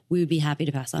 We would be happy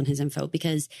to pass on his info,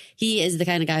 because he is the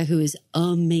kind of guy who is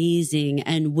amazing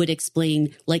and would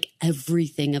explain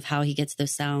everything of how he gets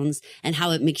those sounds and how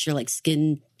it makes your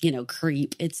skin,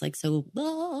 creep. It's so,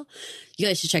 you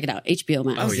guys should check it out. HBO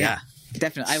Max. Oh, yeah.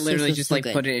 Definitely. I literally just like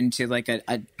put it into like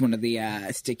a one of the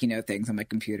sticky note things on my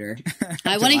computer.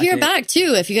 I want to hear back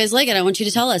too. If you guys like it, I want you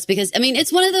to tell us, because I mean,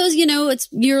 it's one of those,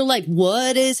 you're like,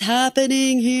 what is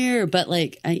happening here? But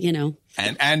like,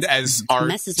 And as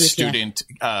art student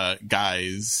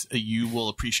guys, you will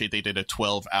appreciate they did a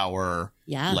 12-hour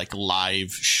like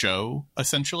live show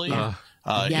essentially.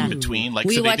 In between, like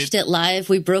we watched it live.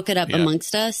 We broke it up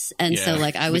amongst us, and so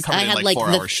like I had like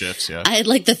 4-hour shifts. Yeah, I had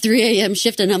like the 3 a.m.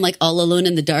 shift, and I'm like all alone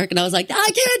in the dark, and I was like, I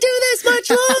can't do this much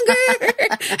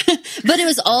longer. But it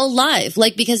was all live,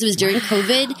 like because it was during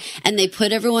COVID, and they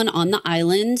put everyone on the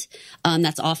island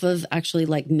that's off of actually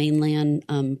like mainland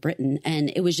Britain,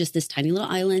 and it was just this tiny little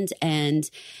island, and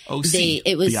it was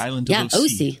the island of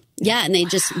OC. Yeah, and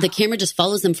the camera just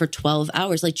follows them for 12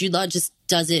 hours. Like Jude Law just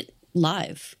does it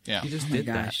live. Yeah, he just did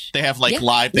that. They have like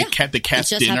live. The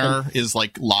cast dinner is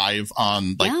like live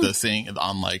on like the thing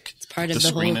on like it's part of the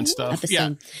screen and stuff.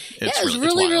 Episode. Yeah, it was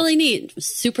really neat.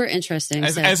 Super interesting.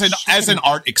 As an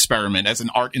art experiment, as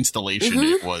an art installation,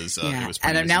 it was. It was.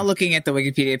 And I'm now looking at the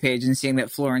Wikipedia page and seeing that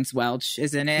Florence Welch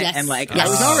is in it, and like I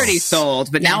was Oh. already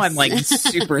sold, but now I'm like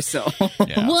super sold.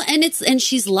 Yeah. Well, and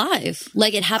she's live.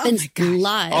 Like it happens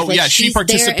live. Oh like, yeah, she she's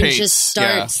participates. there and just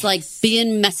starts like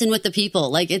messing with the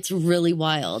people. Like it's really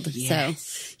wild. So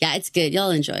yeah, it's good. Y'all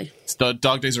enjoy. The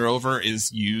Dog Days Are Over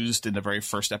is used in the very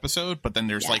first episode, but then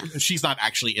there's like she's not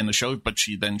actually in the show, but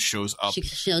she then shows up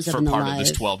for in the part of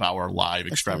this live 12-hour live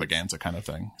extravaganza kind of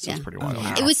thing. So it's pretty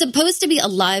wild. It was supposed to be a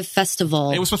live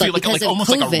festival. It was supposed to be like almost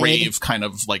COVID, like a rave kind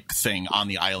of like thing on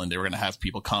the island. They were going to have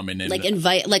people come in and like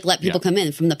invite, like let people come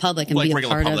in from the public and like be a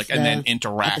regular part public, of and the then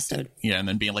interact. episode. Yeah, and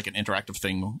then being like an interactive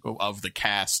thing of the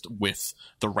cast with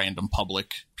the random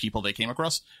public people they came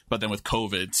across. But then with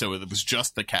COVID, so it was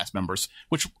just the cast members,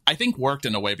 which I think worked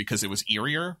in a way because it was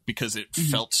eerier, because it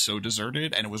felt so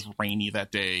deserted, and it was rainy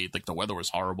that day. Like the weather was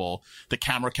horrible. The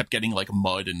camera kept getting like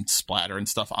mud and splatter and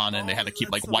stuff on it, and they had to keep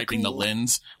like wiping the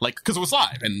lens, like because it was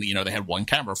live, and they had one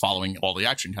camera following all the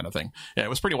action kind of thing. Yeah, it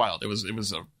was pretty wild. It was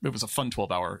a fun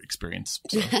 12-hour experience.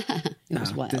 So. It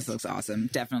was wild. This looks awesome.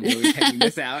 Definitely will be checking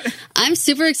this out. I'm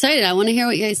super excited. I want to hear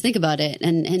what you guys think about it.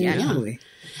 And Totally.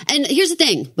 And here's the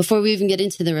thing, before we even get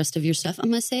into the rest of your stuff, I'm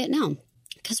going to say it now.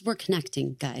 Because we're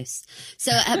connecting, guys.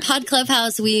 So at Pod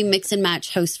Clubhouse, we mix and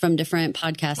match hosts from different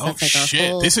podcasts. That's like our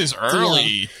whole this is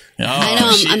early. Oh, I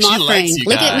know. I'm offering.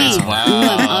 Look at me. Wow. Ooh,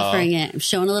 I'm offering it. I'm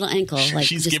showing a little ankle. Like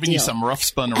she's just giving deal. you some rough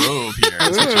spun robe here.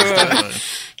 That's what she's doing.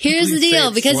 Here's the Please say deal,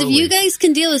 it because slowly. if you guys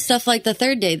can deal with stuff like the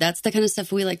third day, that's the kind of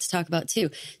stuff we like to talk about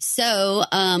too. So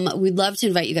we'd love to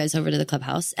invite you guys over to the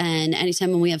Clubhouse. And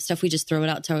anytime when we have stuff, we just throw it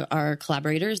out to our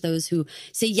collaborators, those who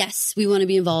say, yes, we want to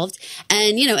be involved.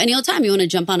 And, any old time you want to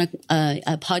jump on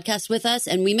a podcast with us,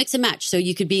 and we mix and match. So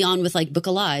you could be on with like Book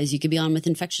of Lies. You could be on with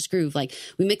Infectious Groove. Like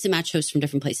we mix and match hosts from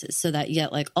different places so that you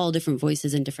get like all different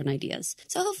voices and different ideas.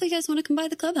 So hopefully you guys want to come by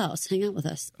the Clubhouse, hang out with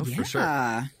us. Oh, for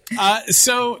sure.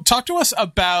 So talk to us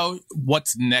about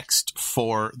what's next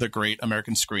for The Great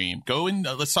American Scream. Go and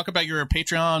let's talk about your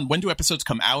Patreon. When do episodes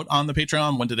come out on the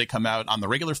Patreon? When do they come out on the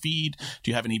regular feed?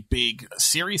 Do you have any big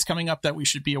series coming up that we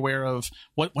should be aware of?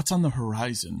 What's on the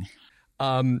horizon?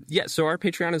 So our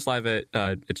Patreon is live at,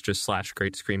 it's just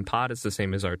 /Great Scream Pod. It's the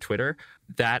same as our Twitter.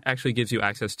 That actually gives you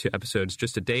access to episodes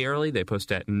just a day early. They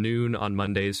post at noon on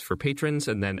Mondays for patrons,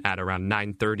 and then at around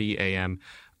 9:30 a.m.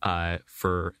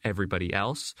 For everybody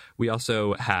else. We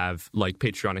also have like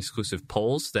Patreon exclusive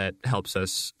polls that helps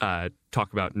us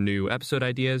talk about new episode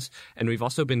ideas. And we've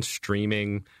also been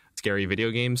streaming scary video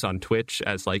games on Twitch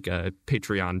as like a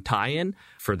Patreon tie-in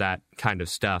for that kind of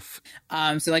stuff.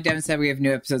 So like Devin said, we have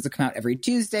new episodes that come out every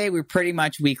Tuesday. We're pretty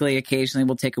much weekly. Occasionally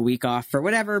we'll take a week off for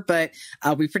whatever, but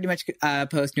we pretty much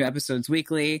post new episodes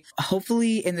weekly.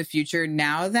 Hopefully in the future,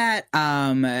 now that,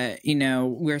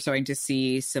 we're starting to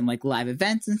see some like live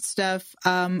events and stuff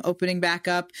opening back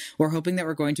up, we're hoping that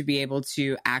we're going to be able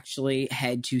to actually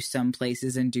head to some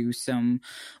places and do some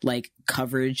like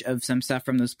coverage of some stuff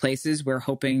from those places. We're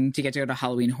hoping to get to go to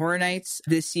Halloween Horror Nights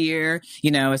this year,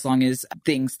 as long as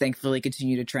things thankfully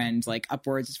continue to trend like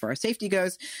upwards as far as safety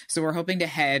goes. So we're hoping to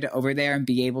head over there and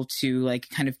be able to like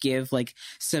kind of give like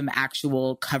some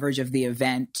actual coverage of the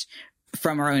event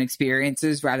from our own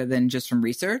experiences rather than just from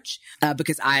research,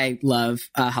 because I love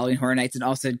Halloween Horror Nights, and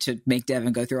also to make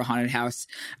Devin go through a haunted house.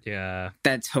 Yeah.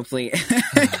 That's hopefully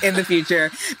in the future.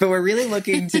 But we're really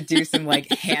looking to do some like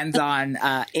hands-on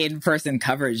in-person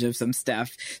coverage of some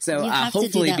stuff. So You have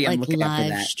hopefully to do be that, on the lookout for live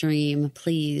that. stream,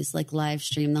 please. Like live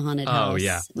stream the haunted house. Oh,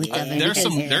 yeah. With Devin.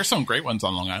 There's some great ones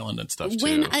on Long Island and stuff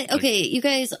too. You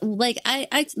guys, like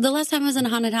I the last time I was in a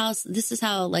haunted house, this is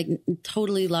how like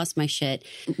totally lost my shit.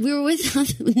 We were with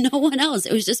with no one else.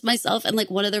 It was just myself and like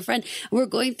one other friend. We're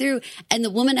going through, and the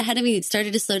woman ahead of me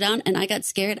started to slow down, and I got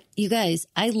scared. You guys,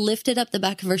 I lifted up the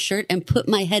back of her shirt and put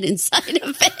my head inside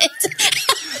of it.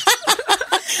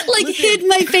 Like hid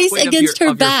my face against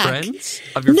her back.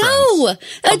 Of your no, friends?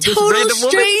 a Of this total random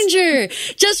woman? stranger,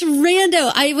 just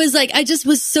rando. I just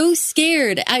was so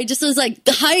scared. I just was like,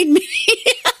 hide me.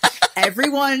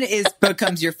 Everyone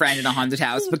becomes your friend in a haunted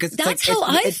house because it's That's like how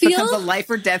I it feel. becomes a life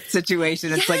or death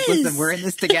situation. It's like, listen, we're in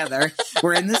this together.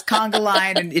 We're in this conga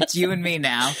line, and it's you and me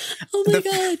now. Oh my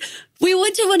God. We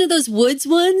went to one of those woods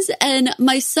ones, and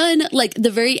my son, like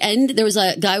the very end, there was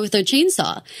a guy with a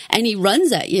chainsaw, and he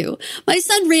runs at you. My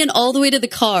son ran all the way to the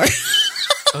car.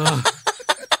 I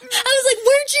was like,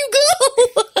 where'd you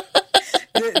go?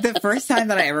 The first time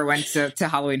that I ever went to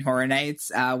Halloween Horror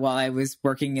Nights while I was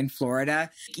working in Florida,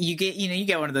 you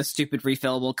get one of those stupid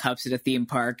refillable cups at a theme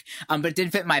park, but it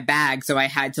didn't fit in my bag, so I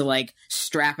had to like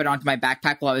strap it onto my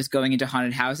backpack while I was going into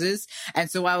haunted houses.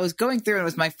 And so while I was going through, it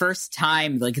was my first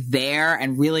time like there,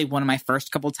 and really one of my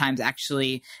first couple times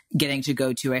actually getting to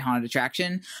go to a haunted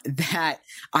attraction, that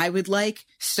I would like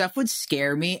stuff would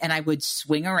scare me, and I would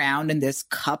swing around, and this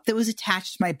cup that was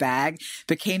attached to my bag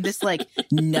became this like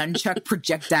nunchuck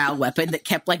projectile weapon that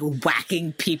kept like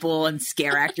whacking people and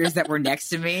scare actors that were next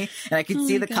to me. And I could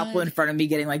see the couple in front of me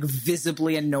getting like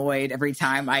visibly annoyed every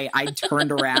time I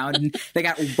turned around, and they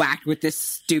got whacked with this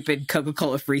stupid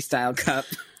Coca-Cola Freestyle cup.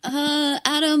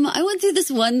 Adam, I went through this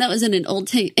one that was in an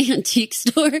old antique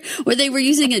store where they were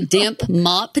using a damp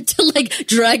mop to like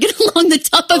drag it along the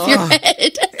top of your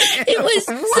head. It was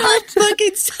so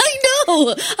fucking, I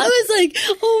know. I was like,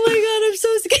 oh my God, I'm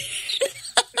so scared.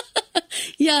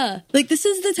 Yeah, like this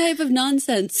is the type of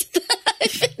nonsense.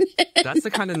 That's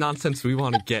the kind of nonsense we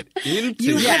want to get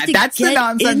into. Yeah, that's the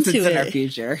nonsense that's in our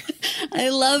future. I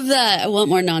love that. I want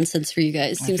more nonsense for you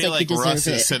guys. Seems I feel like you deserve Russ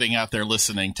it. is sitting out there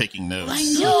listening, taking notes. I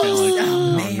know.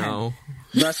 Oh, man. No.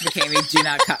 Russ McKamey, do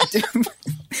not come.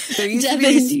 There used Devin,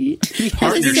 to be these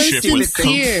Partnership so with Coke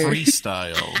sincere.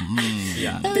 Freestyle. Mm.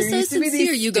 Yeah. That There was so used to be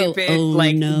sincere. these You go, stupid, oh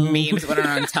like no. memes that went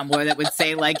on Tumblr that would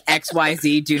say like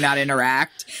XYZ do not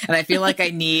interact, and I feel like I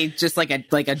need just like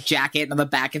a jacket, and on the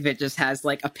back of it just has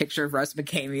like a picture of Russ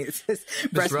McKamey. It says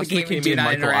Russ McKamey do and not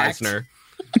Michael interact. Eisner.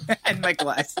 And Michael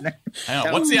Eisner. I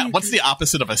know. What's the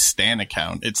opposite of a Stan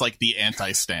account? It's like the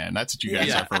anti-Stan. That's what you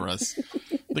guys are for Russ.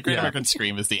 The Great American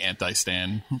Scream is the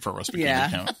anti-Stan for Russ McKamey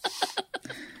account.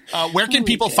 Where can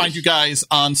people find you guys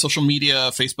on social media,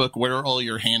 Facebook? Where are all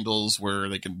your handles where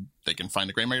they can find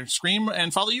the Great American Scream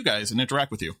and follow you guys and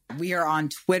interact with you? We are on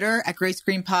Twitter at Great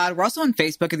Scream Pod. We're also on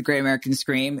Facebook at the Great American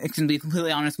Scream. To be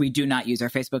completely honest, we do not use our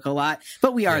Facebook a lot,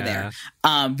 but we are there.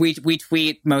 We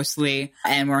tweet mostly,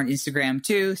 and we're on Instagram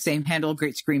too. Same handle,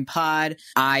 Great Scream Pod.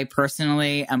 I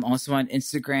personally am also on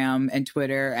Instagram and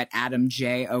Twitter at Adam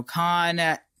J.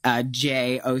 Ocon.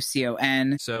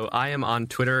 JOCON. So I am on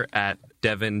Twitter at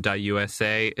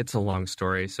Devin.USA. It's a long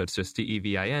story, so it's just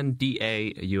DEVINDAUSA.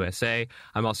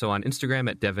 I'm also on Instagram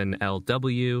at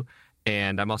DevinLW.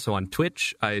 And I'm also on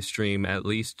Twitch. I stream at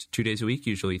least 2 days a week,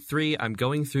 usually 3. I'm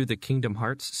going through the Kingdom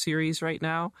Hearts series right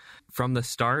now from the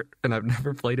start, and I've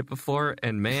never played it before.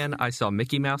 And man, I saw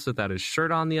Mickey Mouse without his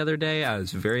shirt on the other day. I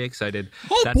was very excited.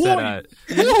 Mouse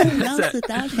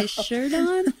without his shirt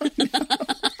on?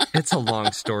 It's a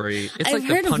long story. It's I've like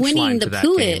heard the of Winnie punchline the to that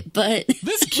Pooh game. it, but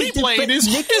This keyblade is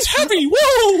heavy.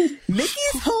 Whoa!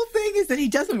 Mickey's whole thing is that he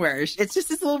doesn't wear it's just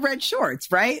his little red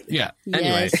shorts, right? Yeah.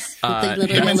 Anyway, yes, with the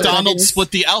little Him and yellow Donald buttons.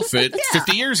 split the outfit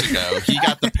 50 years ago. He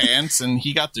got the pants and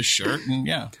he got the shirt, and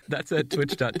yeah. That's at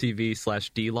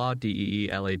twitch.tv/DLaw,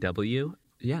 DEELAW.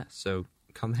 Yeah, so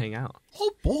come hang out.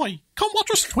 Oh boy, come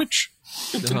watch us Twitch.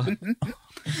 Sorrow.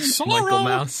 Michael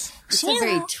Mouse. It's a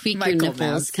very tweak Michael your nipples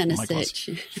Mouse. kind of Michael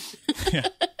stitch.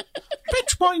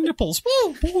 Pinch my nipples.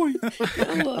 Oh boy.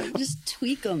 Oh, just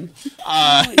tweak them.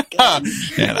 Oh my God.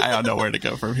 Man, I don't know where to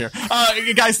go from here.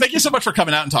 Guys, thank you so much for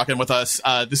coming out and talking with us.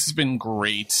 This has been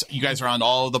great. You guys are on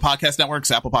all of the podcast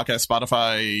networks, Apple Podcasts,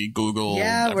 Spotify, Google.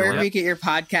 Yeah, everywhere. wherever you get your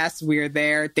podcasts, we're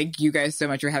there. Thank you guys so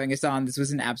much for having us on. This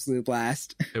was an absolute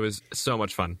blast. It was so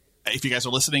much fun. If you guys are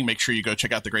listening, make sure you go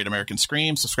check out the Great American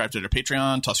Scream, subscribe to their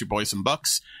Patreon, toss your boys some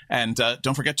bucks, and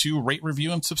don't forget to rate,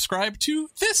 review, and subscribe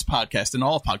to this podcast and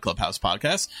all of Pod Clubhouse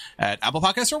podcasts at Apple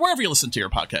Podcasts or wherever you listen to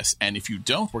your podcasts. And if you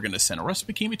don't, we're going to send Russ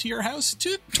McKamey to your house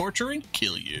to torture and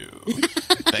kill you.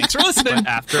 Thanks for listening. But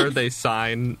after they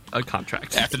sign a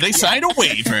contract. After they sign a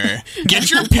waiver,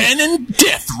 get your pen and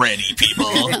death ready, people.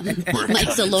 We're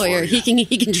Mike's a coming lawyer. for you.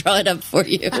 He can draw it up for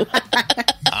you.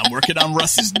 I'm working on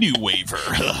Russ's new waiver.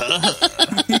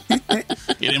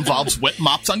 It involves wet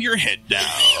mops on your head now.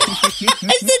 It's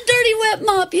a dirty wet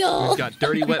mop, y'all. We've got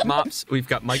dirty wet mops. We've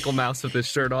got Michael Mouse with his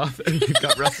shirt off. And we've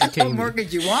got Rusty King. What more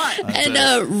could you want? And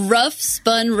a rough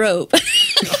spun rope.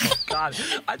 Oh, God.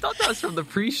 I thought that was from the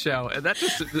pre-show, and that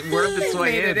just wormed its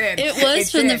way in. It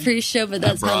was from the pre-show, but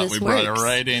that's how this we works. brought it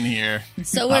right in here.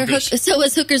 So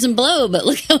was Hookers and Blow, but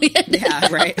look how we ended up.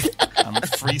 Yeah, right. I'm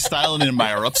freestyling in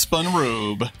my rough spun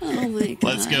robe. Oh my god.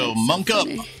 Let's go. Monk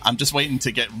funny. up. I'm just waiting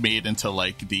to get made into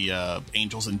like the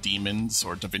Angels and Demons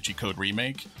or Da Vinci Code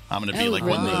remake. I'm going to be like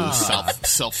one of those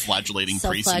self-flagellating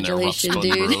priests in their rough spun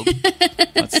robe.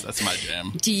 That's my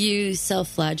jam. Do you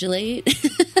self-flagellate?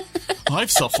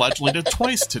 I've self-flagellated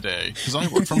twice today because I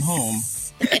work from home.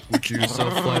 Would you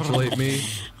self-flagellate me?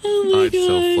 Oh my I'd god.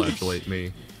 self-flagellate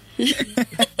me.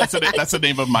 That's the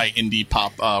name of my indie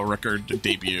pop record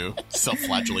debut.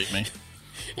 Self-flagellate me.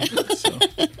 So.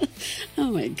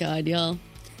 Oh my god, y'all.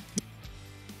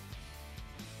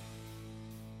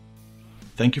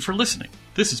 Thank you for listening.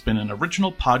 This has been an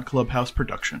original Pod Clubhouse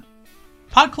production.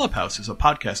 Pod Clubhouse is a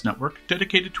podcast network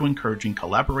dedicated to encouraging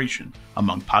collaboration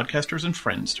among podcasters and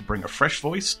friends to bring a fresh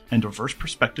voice and diverse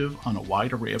perspective on a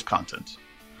wide array of content.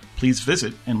 Please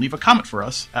visit and leave a comment for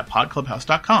us at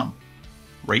podclubhouse.com.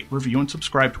 Rate, review, and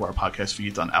subscribe to our podcast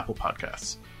feeds on Apple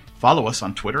Podcasts. Follow us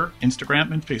on Twitter,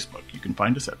 Instagram, and Facebook. You can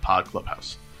find us at Pod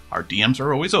Clubhouse. Our DMs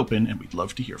are always open, and we'd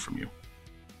love to hear from you.